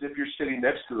 But it's as if you're sitting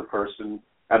next to the person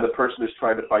and the person is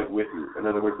trying to fight with you. In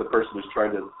other words, the person is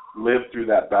trying to live through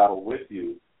that battle with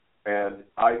you. And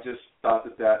I just thought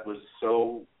that was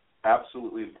so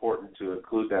absolutely important to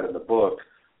include that in the book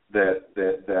that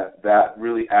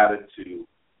really added to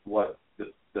what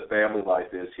the family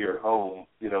life is here at home,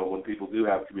 when people do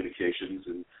have communications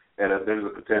and there's a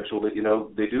potential that,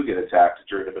 they do get attacked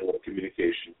during the middle of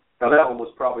communication. Now, that one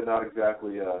was probably not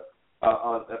exactly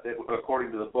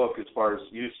according to the book, as far as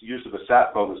use of a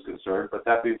sat phone is concerned. But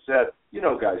that being said,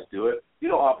 guys do it.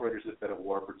 Operators that have been at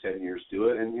war for 10 years do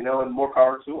it, and more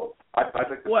power to them. I'd like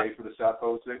to pay for the sat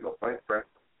phone signal. Thanks, Frank.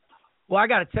 Well, I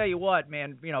got to tell you what,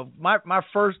 man. My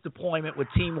first deployment with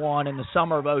Team 1 in the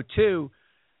summer of '02.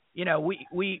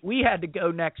 We had to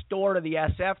go next door to the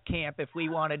SF camp if we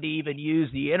wanted to even use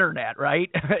the internet, right,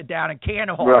 down in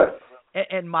Kandahar. Right.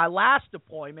 And my last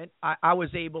deployment, I was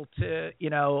able to,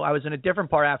 I was in a different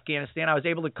part of Afghanistan. I was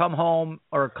able to come home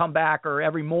or come back or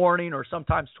every morning or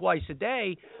sometimes twice a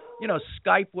day,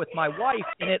 Skype with my wife.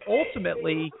 And it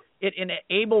ultimately, it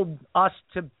enabled us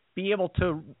to be able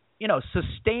to,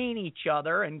 sustain each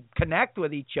other and connect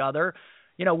with each other,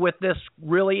 with this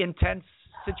really intense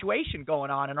situation going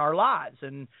on in our lives.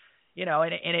 And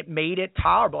it made it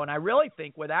tolerable. And I really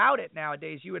think without it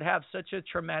nowadays, you would have such a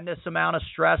tremendous amount of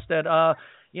stress that,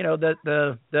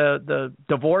 the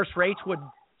divorce rates would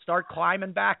start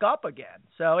climbing back up again.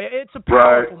 So it's a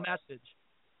powerful message.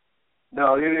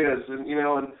 No, it is. And,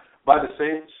 and by the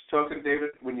same token,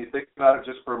 David, when you think about it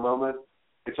just for a moment,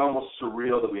 it's almost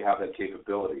surreal that we have that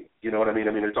capability. You know what I mean?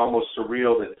 I mean, it's almost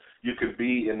surreal that you could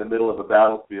be in the middle of a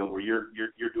battlefield where you're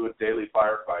doing daily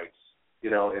firefights,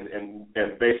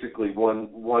 and basically one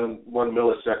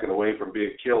millisecond away from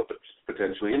being killed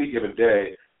potentially any given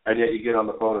day, and yet you get on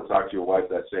the phone and talk to your wife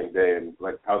that same day and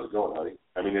like, how's it going, honey?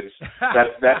 I mean, it's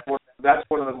that's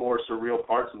one of the more surreal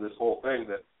parts of this whole thing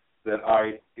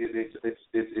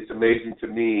it's amazing to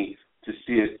me to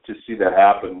see that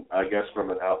happen, I guess,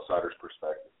 from an outsider's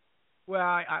perspective. Well,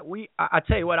 I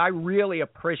tell you what, I really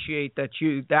appreciate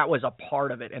that was a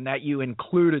part of it, and that you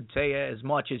included Taya as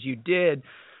much as you did,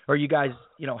 or you guys,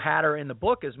 had her in the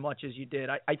book as much as you did.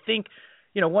 I think,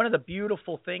 one of the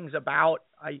beautiful things about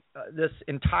this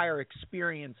entire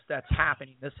experience that's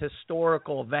happening, this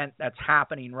historical event that's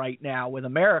happening right now with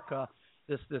America,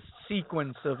 this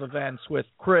sequence of events with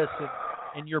Chris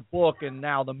in your book and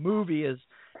now the movie is,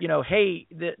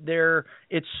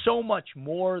 it's so much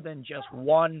more than just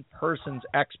one person's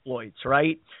exploits,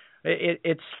 right?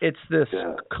 It's this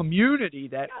community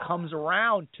that comes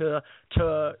around to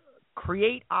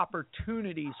create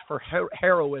opportunities for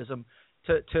heroism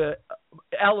to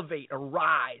elevate or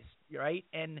rise, right?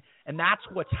 And that's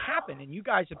what's happened. And you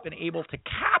guys have been able to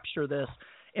capture this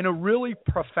in a really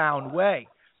profound way.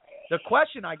 The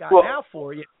question I got now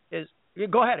for you is,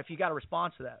 go ahead if you got a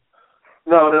response to that.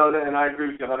 No, and I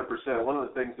agree with you 100%. One of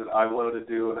the things that I wanted to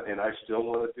do, and I still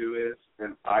want to do is,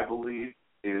 and I believe,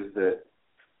 is that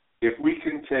if we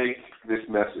can take this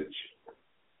message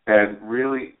and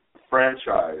really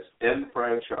enfranchise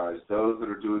those that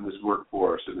are doing this work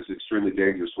for us and this extremely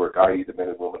dangerous work, i.e. the men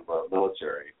and women of our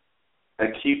military,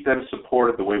 and keep them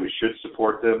supported the way we should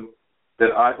support them, then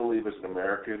I believe as an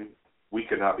American, we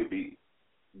cannot be beaten.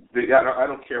 I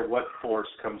don't care what force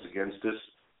comes against us.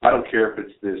 I don't care if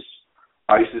it's this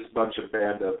ISIS bunch of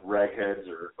band of ragheads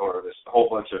or this whole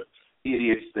bunch of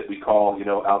idiots that we call,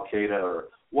 Al-Qaeda or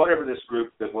whatever this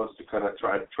group that wants to kind of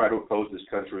try to oppose this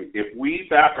country. If we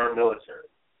back our military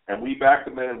and we back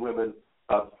the men and women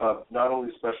of not only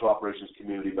the Special Operations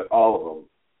community but all of them,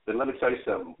 then let me tell you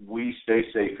something. We stay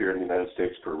safe here in the United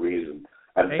States for a reason,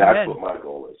 and Amen. That's what my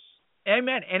goal is.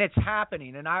 Amen. And it's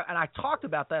happening. And I talked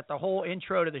about that the whole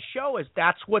intro to the show is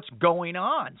that's what's going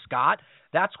on, Scott.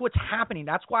 That's what's happening.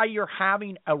 That's why you're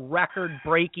having a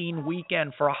record-breaking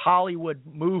weekend for a Hollywood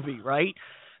movie, right?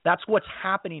 That's what's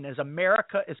happening as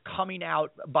America is coming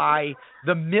out by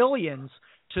the millions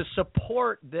to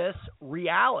support this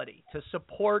reality, to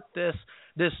support this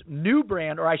new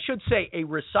brand, or I should say a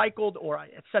recycled, or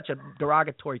it's such a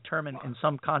derogatory term in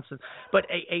some concepts, but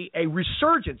a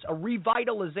resurgence, a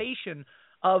revitalization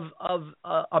of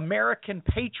American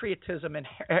patriotism and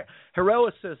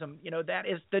heroicism. That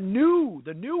is the new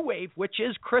wave, which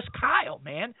is Chris Kyle,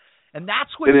 man. And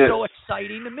that's what's so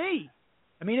exciting to me.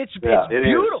 I mean, it's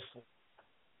beautiful.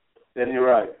 And you're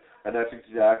right. And that's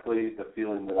exactly the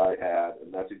feeling that I had,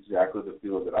 and that's exactly the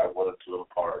feeling that I wanted to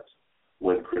impart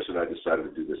when Chris and I decided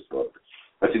to do this book.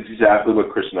 That's exactly what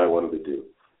Chris and I wanted to do,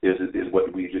 is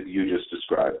what you just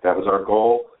described. That was our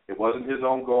goal. It wasn't his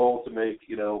own goal to make,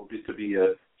 to be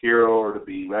a hero or to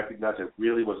be recognized. It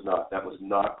really was not. That was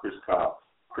not Chris Kyle.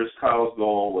 Chris Kyle's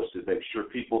goal was to make sure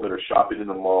people that are shopping in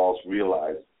the malls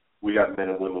realize we got men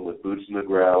and women with boots in the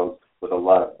ground, with a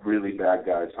lot of really bad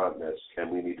guys hunting us,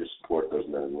 and we need to support those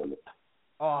men and women.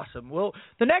 Awesome. Well,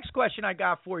 the next question I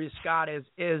got for you, Scott, is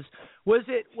was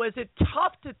it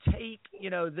tough to take,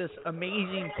 this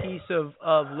amazing piece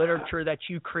of literature that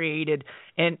you created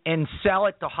and sell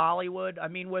it to Hollywood? I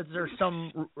mean, was there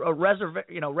some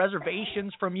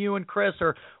reservations from you and Chris,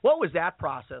 or what was that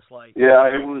process like? Yeah,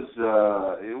 it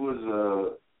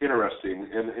was interesting,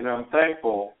 and I'm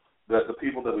thankful that the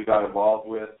people that we got involved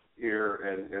with here,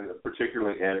 and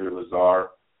particularly Andrew Lazar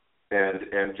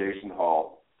and Jason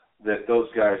Hall, that those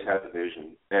guys had the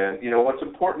vision. And, what's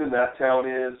important in that town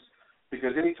is,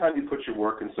 because anytime you put your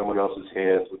work in someone else's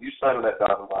hands, when you sign on that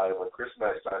dotted line, when Chris and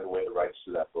I signed away the rights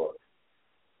to that book,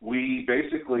 we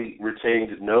basically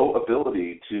retained no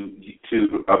ability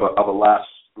of a last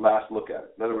look at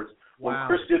it. In other words, when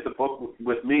Chris did the book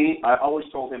with me, I always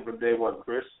told him from day one,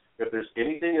 Chris, if there's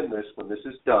anything in this, when this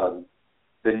is done,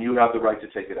 then you have the right to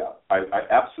take it out. I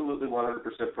absolutely 100%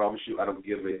 promise you I don't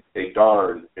give a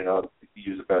darn, to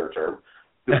use a better term,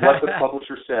 what the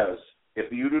publisher says.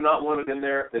 If you do not want it in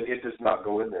there, then it does not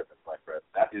go in there, my friend.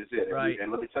 That is it. Right.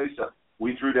 And let me tell you something.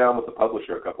 We drew down with the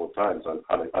publisher a couple of times on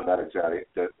that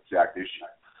exact issue.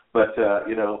 But,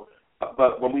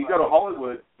 but when we go to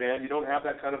Hollywood, man, you don't have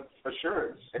that kind of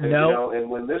assurance. And, no. And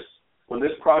when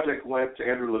this project went to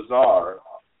Andrew Lazar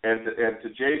and to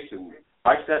Jason,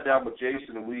 I sat down with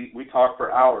Jason and we talked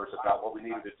for hours about what we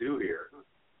needed to do here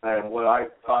and what I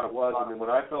thought it was. And then when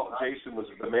I felt Jason was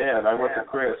the man, I went to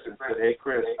Chris and said, hey,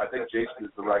 Chris, I think Jason is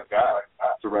the right guy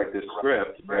to write this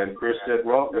script. And Chris said,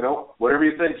 well, whatever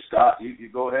you think, Scott, you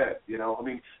go ahead.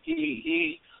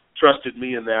 He trusted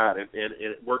me in that, and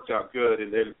it worked out good.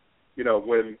 And then,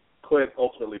 when Clint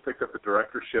ultimately picked up the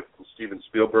directorship from Steven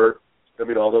Spielberg,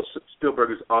 although Spielberg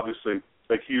is obviously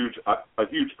a huge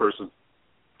person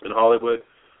in Hollywood,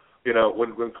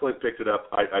 when Clint picked it up,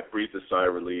 I breathed a sigh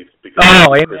of relief because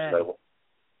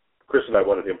Chris and I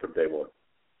wanted him from day one.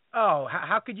 Oh,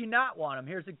 how could you not want him?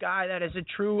 Here's a guy that is a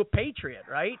true patriot,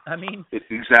 right?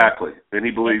 Exactly, and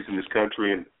he believes in his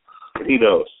country, and he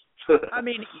knows.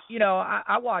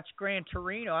 I watched Gran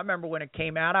Torino. I remember when it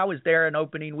came out. I was there an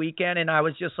opening weekend, and I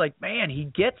was just like, man, he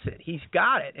gets it. He's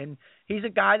got it. And he's a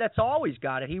guy that's always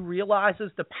got it. He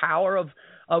realizes the power of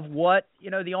what,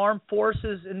 the armed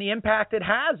forces and the impact it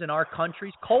has in our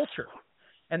country's culture.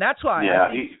 And that's why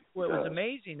I think what was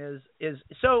amazing is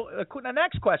so the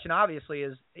next question, obviously,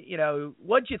 is,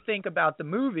 what'd you think about the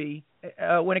movie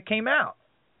when it came out?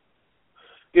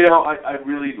 I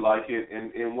really like it.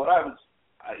 And what I've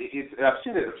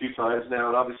seen it a few times now,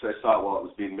 and obviously I saw it while it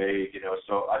was being made,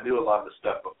 so I knew a lot of the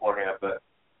stuff beforehand, but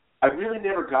I really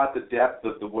never got the depth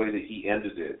of the way that he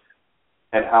ended it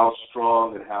and how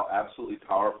strong and how absolutely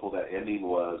powerful that ending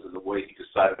was and the way he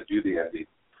decided to do the ending,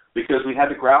 because we had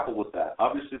to grapple with that.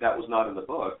 Obviously that was not in the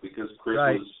book because Chris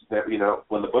was,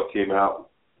 when the book came out,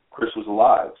 Chris was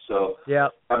alive. So,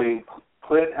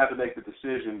 Clint had to make the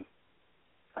decision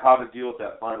how to deal with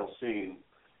that final scene.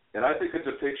 And I think a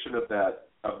depiction of that,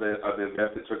 of the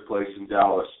event that took place in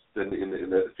Dallas, in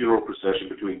the funeral procession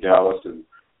between Dallas and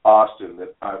Austin,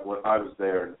 when I was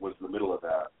there and was in the middle of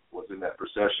that, was in that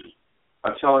procession.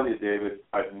 I'm telling you, David,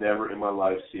 I've never in my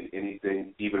life seen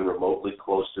anything even remotely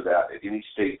close to that at any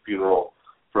state funeral,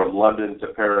 from London to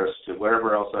Paris to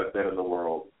wherever else I've been in the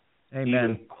world. Amen.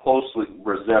 Even closely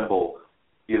resemble,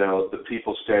 the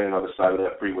people standing on the side of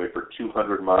that freeway for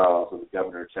 200 miles and the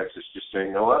governor of Texas just saying,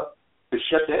 you know what? It's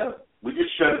shut down. We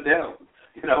just shut it down.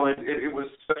 And it was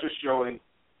such a showing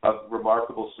of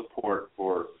remarkable support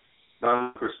for not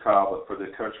only Chris Kyle, but for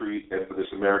the country and for this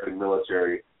American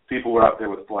military. People were out there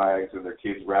with flags and their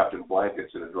kids wrapped in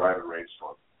blankets in a driving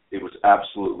rainstorm. It was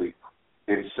absolutely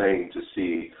insane to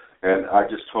see. And I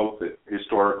just hope that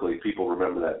historically people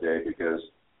remember that day, because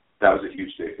that was a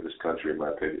huge day for this country, in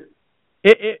my opinion.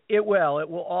 It will. It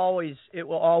will always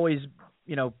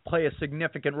play a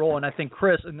significant role, and I think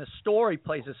Chris in the story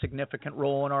plays a significant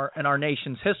role in our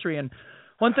nation's history. And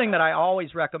one thing that I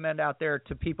always recommend out there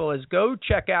to people is go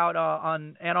check out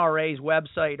on NRA's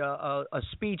website a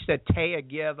speech that Taya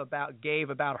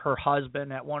gave about her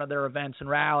husband at one of their events and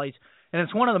rallies, and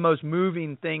it's one of the most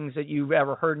moving things that you've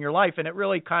ever heard in your life, and it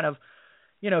really kind of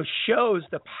shows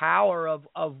the power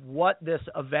of what this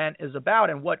event is about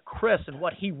and what Chris and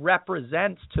what he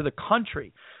represents to the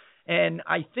country. And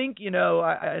I think,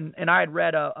 and I had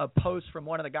read a post from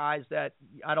one of the guys that,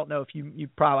 I don't know if you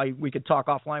probably, we could talk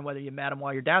offline whether you met him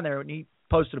while you're down there, and he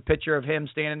posted a picture of him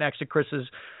standing next to Chris's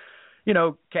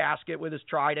casket with his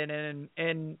trident,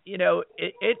 and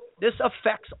this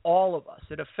affects all of us.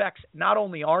 It affects not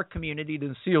only our community,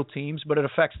 the SEAL teams, but it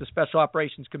affects the special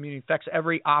operations community. It affects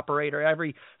every operator,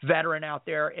 every veteran out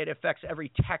there. It affects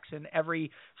every Texan,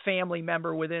 every family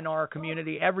member within our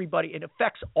community, everybody. It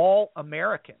affects all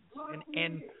Americans,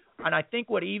 and I think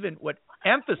what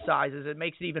emphasizes it,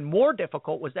 makes it even more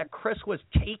difficult, was that Chris was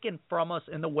taken from us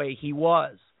in the way he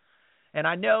was. And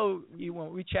I know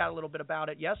we chatted a little bit about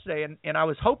it yesterday, and I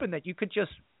was hoping that you could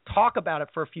just talk about it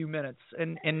for a few minutes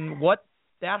and what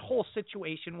that whole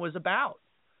situation was about.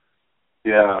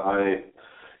 Yeah,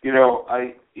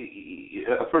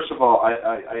 first of all,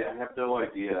 I have no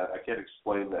idea. I can't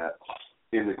explain that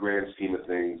in the grand scheme of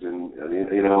things. And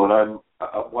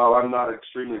while I'm not an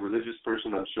extremely religious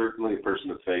person, I'm certainly a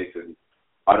person of faith, and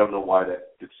I don't know why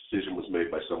that decision was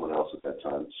made by someone else at that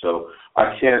time. So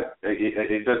I can't.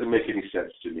 It doesn't make any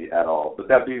sense to me at all. But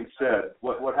that being said,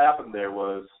 what happened there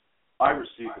was I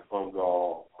received a phone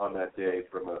call on that day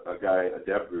from a guy, a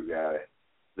DevGru guy,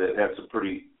 that had some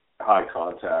pretty high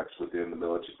contacts within the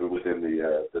military, within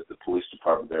the police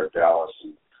department there in Dallas.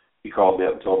 And he called me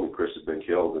up and told me Chris had been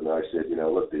killed. And I said,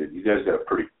 look, dude, you guys got a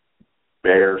pretty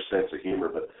bare sense of humor,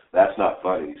 but that's not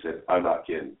funny. He said, I'm not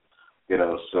kidding.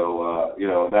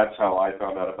 That's how I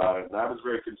found out about it. And I was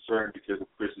very concerned because of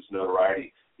Chris's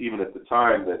notoriety, even at the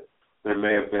time, that there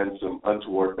may have been some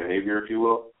untoward behavior, if you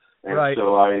will. And right.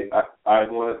 So I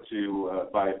wanted to,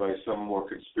 by some more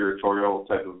conspiratorial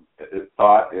type of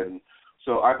thought. And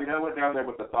so, I went down there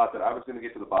with the thought that I was going to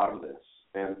get to the bottom of this.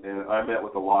 And I met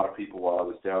with a lot of people while I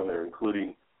was down there,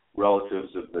 including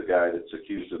relatives of the guy that's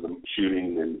accused of the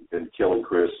shooting and killing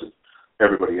Chris and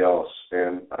everybody else.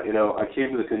 And, I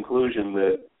came to the conclusion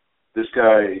that this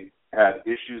guy had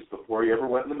issues before he ever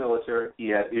went in the military. He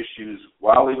had issues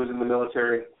while he was in the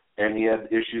military, and he had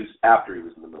issues after he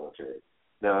was in the military.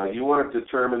 Now, you want to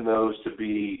determine those to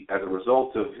be as a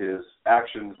result of his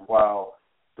actions while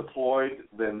deployed,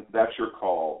 then that's your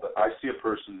call. But I see a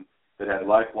person that had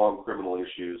lifelong criminal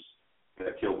issues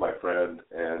that killed my friend,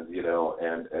 and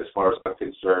as far as I'm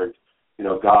concerned,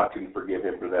 God can forgive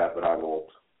him for that, but I won't.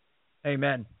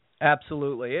 Amen.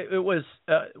 Absolutely. It was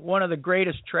one of the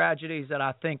greatest tragedies that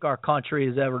I think our country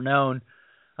has ever known,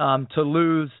 to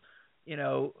lose,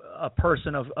 a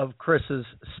person of Chris's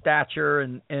stature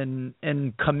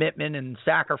and commitment and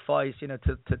sacrifice, to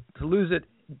lose it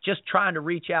just trying to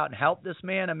reach out and help this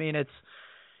man. it's,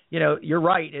 you're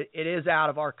right. It is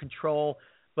out of our control,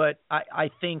 but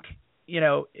I think,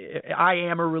 I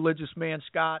am a religious man,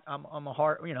 Scott. I'm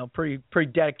a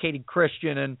pretty dedicated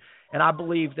Christian, and I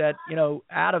believe that,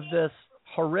 out of this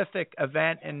horrific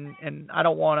event, and I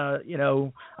don't want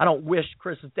to, I don't wish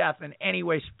Chris's death in any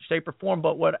way, shape, or form,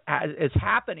 but what is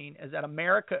happening is that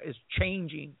America is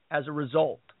changing as a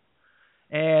result.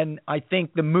 And I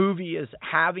think the movie is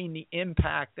having the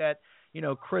impact that,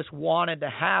 Chris wanted to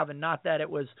have, and not that it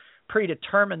was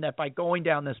predetermined that by going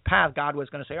down this path, God was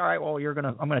going to say, all right, well,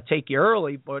 I'm going to take you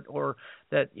early, but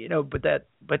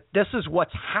this is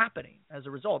what's happening as a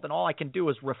result. And all I can do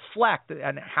is reflect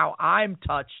on how I'm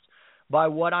touched by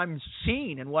what I'm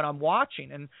seeing and what I'm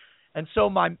watching. And so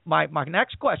my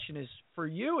next question is for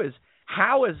you is,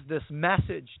 how is this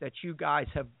message that you guys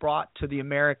have brought to the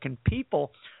American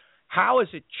people, how is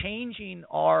it changing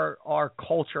our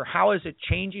culture? How is it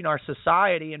changing our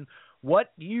society? And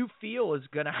what do you feel is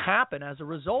going to happen as a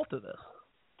result of this?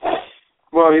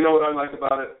 Well, what I like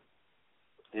about it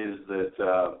is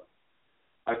that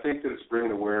I think that it's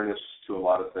bringing awareness to a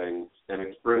lot of things, and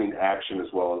it's bringing action as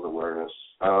well as awareness.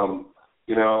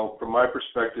 From my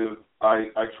perspective, I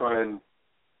try and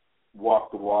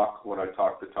walk the walk when I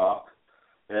talk the talk,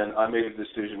 and I made a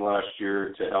decision last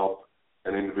year to help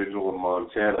an individual in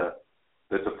Montana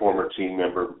that's a former team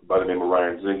member by the name of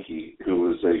Ryan Zinke, who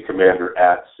was a commander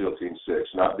at SEAL Team 6,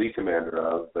 not the commander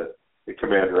of, but the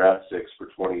commander at 6 for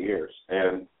 20 years.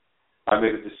 And I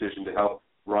made a decision to help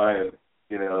Ryan,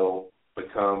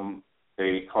 become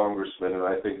a congressman, and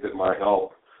I think that my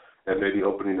help and maybe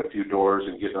opening a few doors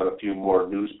and getting on a few more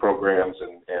news programs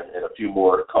and a few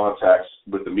more contacts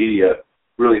with the media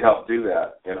really helped do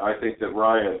that. And I think that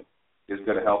Ryan is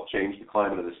going to help change the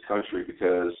climate of this country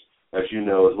because, as you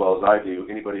know as well as I do,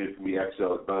 anybody who can be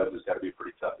XO at Buds has got to be a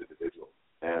pretty tough individual.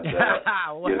 And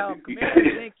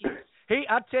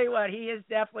I'll tell you what, he has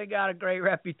definitely got a great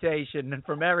reputation, and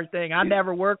from everything, I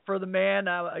never worked for the man,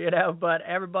 but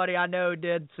everybody I know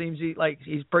did seems like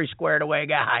he's a pretty squared away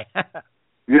guy.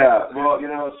 Yeah, well,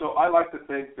 so I like to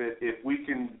think that if we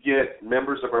can get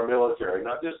members of our military,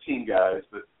 not just team guys,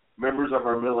 but members of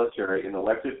our military in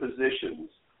elected positions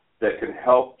that can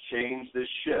help change this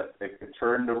ship and can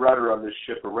turn the rudder on this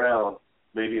ship around,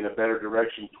 maybe in a better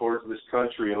direction towards this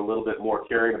country and a little bit more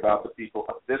caring about the people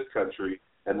of this country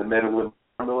and the men and women of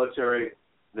our military,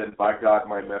 then by God,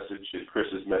 my message and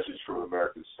Chris's message from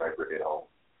American Sniper hit home.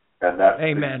 And that's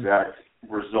Amen. the exact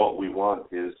result we want,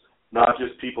 is not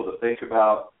just people to think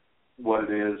about what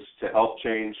it is to help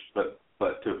change, but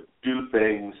to do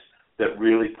things that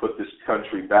really put this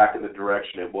country back in the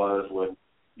direction it was when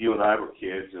you and I were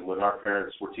kids and when our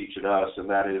parents were teaching us, and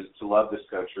that is to love this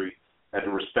country and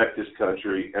to respect this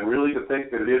country and really to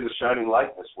think that it is a shining light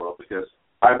in this world, because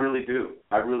I really do.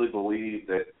 I really believe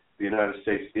that the United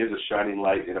States is a shining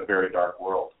light in a very dark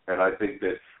world, and I think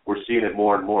that we're seeing it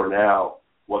more and more now.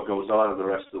 What goes on in the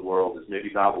rest of the world is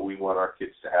maybe not what we want our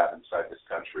kids to have inside this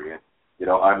country. And, you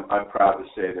know, I'm proud to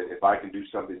say that if I can do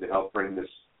something to help bring this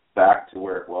back to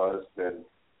where it was, then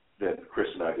Chris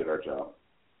and I did our job.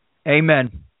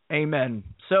 Amen. Amen.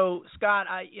 So, Scott,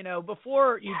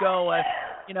 before you go,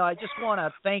 I just want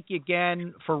to thank you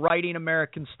again for writing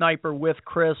American Sniper with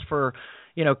Chris, for,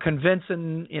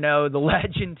 convincing, the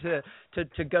legend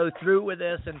to go through with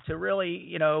this and to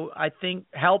really, I think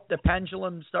help the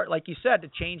pendulum start, like you said, to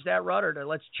change that rudder, to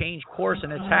let's change course,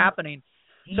 and it's happening.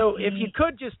 So if you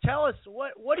could just tell us,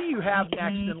 what do you have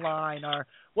next in line, or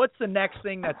what's the next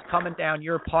thing that's coming down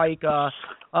your pike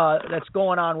that's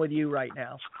going on with you right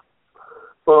now?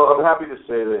 Well, I'm happy to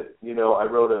say that, I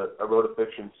wrote a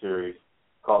fiction series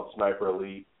called Sniper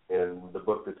Elite, and the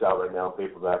book that's out right now in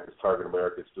paperback is Target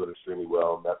America. It's doing extremely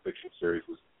well, and that fiction series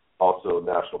was also a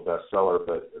national bestseller,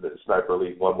 but the Sniper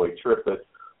Elite one-way trip. But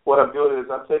what I'm doing is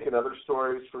I'm taking other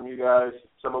stories from you guys,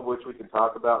 some of which we can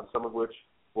talk about and some of which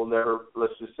will never,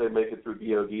 let's just say, make it through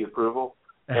DOD approval.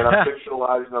 And I'm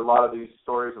fictionalizing a lot of these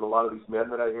stories and a lot of these men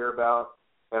that I hear about,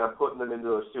 and I'm putting them into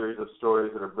a series of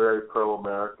stories that are very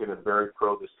pro-American and very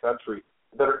pro this country,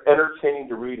 that are entertaining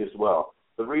to read as well.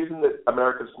 The reason that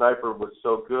American Sniper was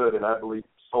so good and I believe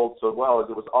sold so well is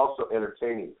it was also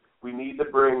entertaining. We need to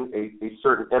bring a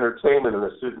certain entertainment and a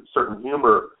certain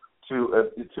humor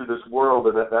to this world,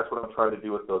 and that's what I'm trying to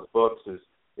do with those books, is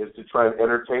to try and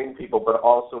entertain people, but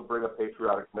also bring a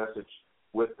patriotic message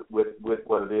with what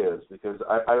it is. Because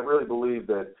I really believe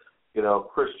that,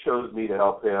 Chris chose me to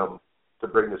help him to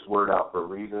bring this word out for a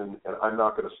reason, and I'm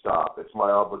not going to stop. It's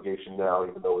my obligation now,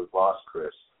 even though we've lost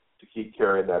Chris, to keep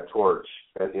carrying that torch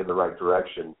in the right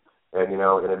direction, and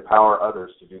and empower others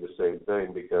to do the same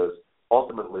thing, because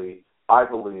ultimately I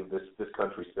believe this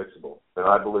country's fixable, and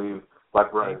I believe,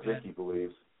 like Brian Zicke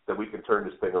believes, that we can turn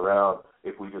this thing around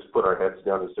if we just put our heads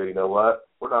down and say, you know what,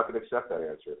 we're not going to accept that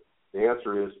answer. The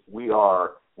answer is we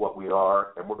are what we are,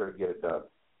 and we're going to get it done.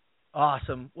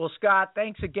 Awesome. Well, Scott,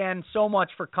 thanks again so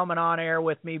much for coming on air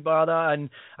with me, brother, and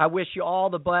I wish you all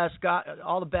the best.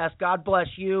 God bless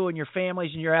you and your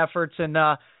families and your efforts, and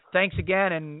thanks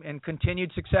again, and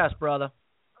continued success, brother.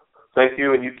 Thank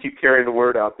you, and you keep carrying the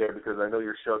word out there, because I know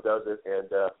your show does it, and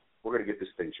we're going to get this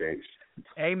thing changed.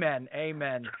 Amen.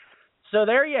 Amen. So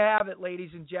there you have it,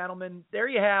 ladies and gentlemen. There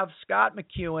you have Scott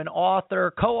McEwen,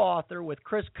 co-author with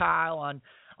Chris Kyle on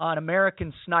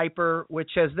American Sniper, which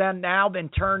has then now been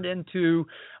turned into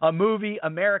a movie,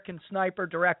 American Sniper,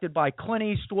 directed by Clint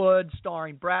Eastwood,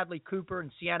 starring Bradley Cooper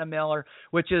and Sienna Miller,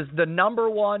 which is the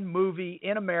 #1 movie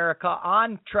in America,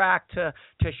 on track to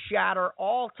shatter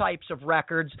all types of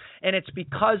records. And it's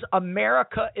because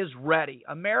America is ready.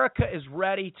 America is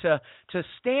ready to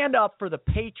stand up for the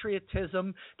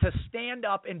patriotism, to stand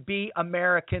up and be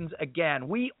Americans again.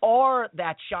 We are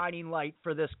that shining light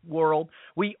for this world.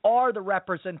 We are the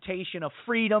representation of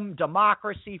freedom,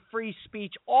 democracy, free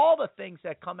speech, all the things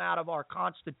that come out of our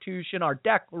Constitution, our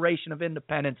Declaration of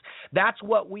Independence. That's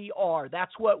what we are.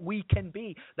 That's what we can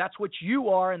be. That's what you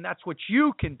are, and that's what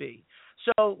you can be.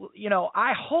 So,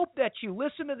 I hope that you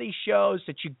listen to these shows,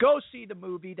 that you go see the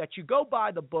movie, that you go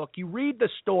buy the book, you read the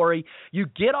story, you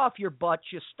get off your butts,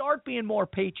 you start being more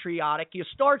patriotic, you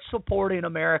start supporting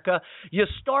America, you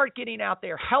start getting out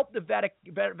there, help the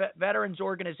veterans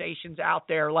organizations out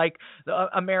there, like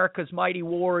America's Mighty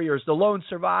Warriors, the Lone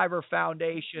Survivor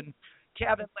Foundation,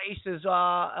 Kevin Lace's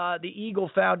the Eagle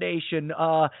Foundation,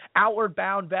 Outward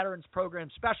Bound Veterans Program,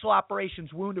 Special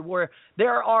Operations Wounded Warrior.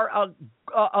 There are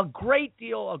a great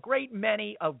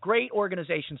many of great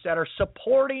organizations that are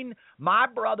supporting my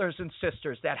brothers and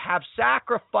sisters that have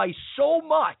sacrificed so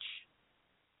much,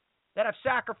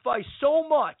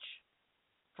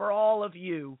 for all of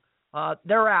you.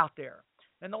 They're out there.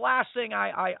 And the last thing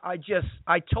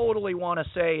I totally want to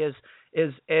say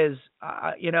is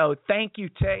thank you,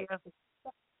 Taya.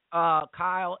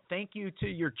 Kyle, thank you to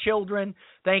your children.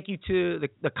 Thank you to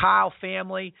the Kyle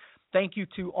family. Thank you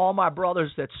to all my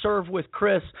brothers that serve with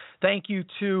Chris. Thank you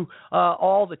to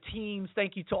all the teams.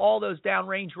 Thank you to all those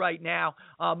downrange right now.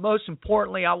 Most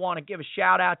importantly, I want to give a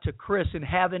shout-out to Chris in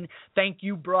heaven. Thank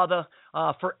you, brother,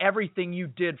 for everything you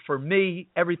did for me,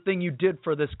 everything you did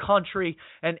for this country,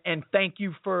 and thank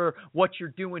you for what you're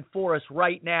doing for us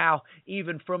right now,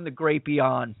 even from the great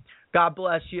beyond. God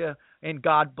bless you, and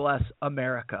God bless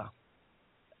America.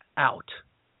 Out.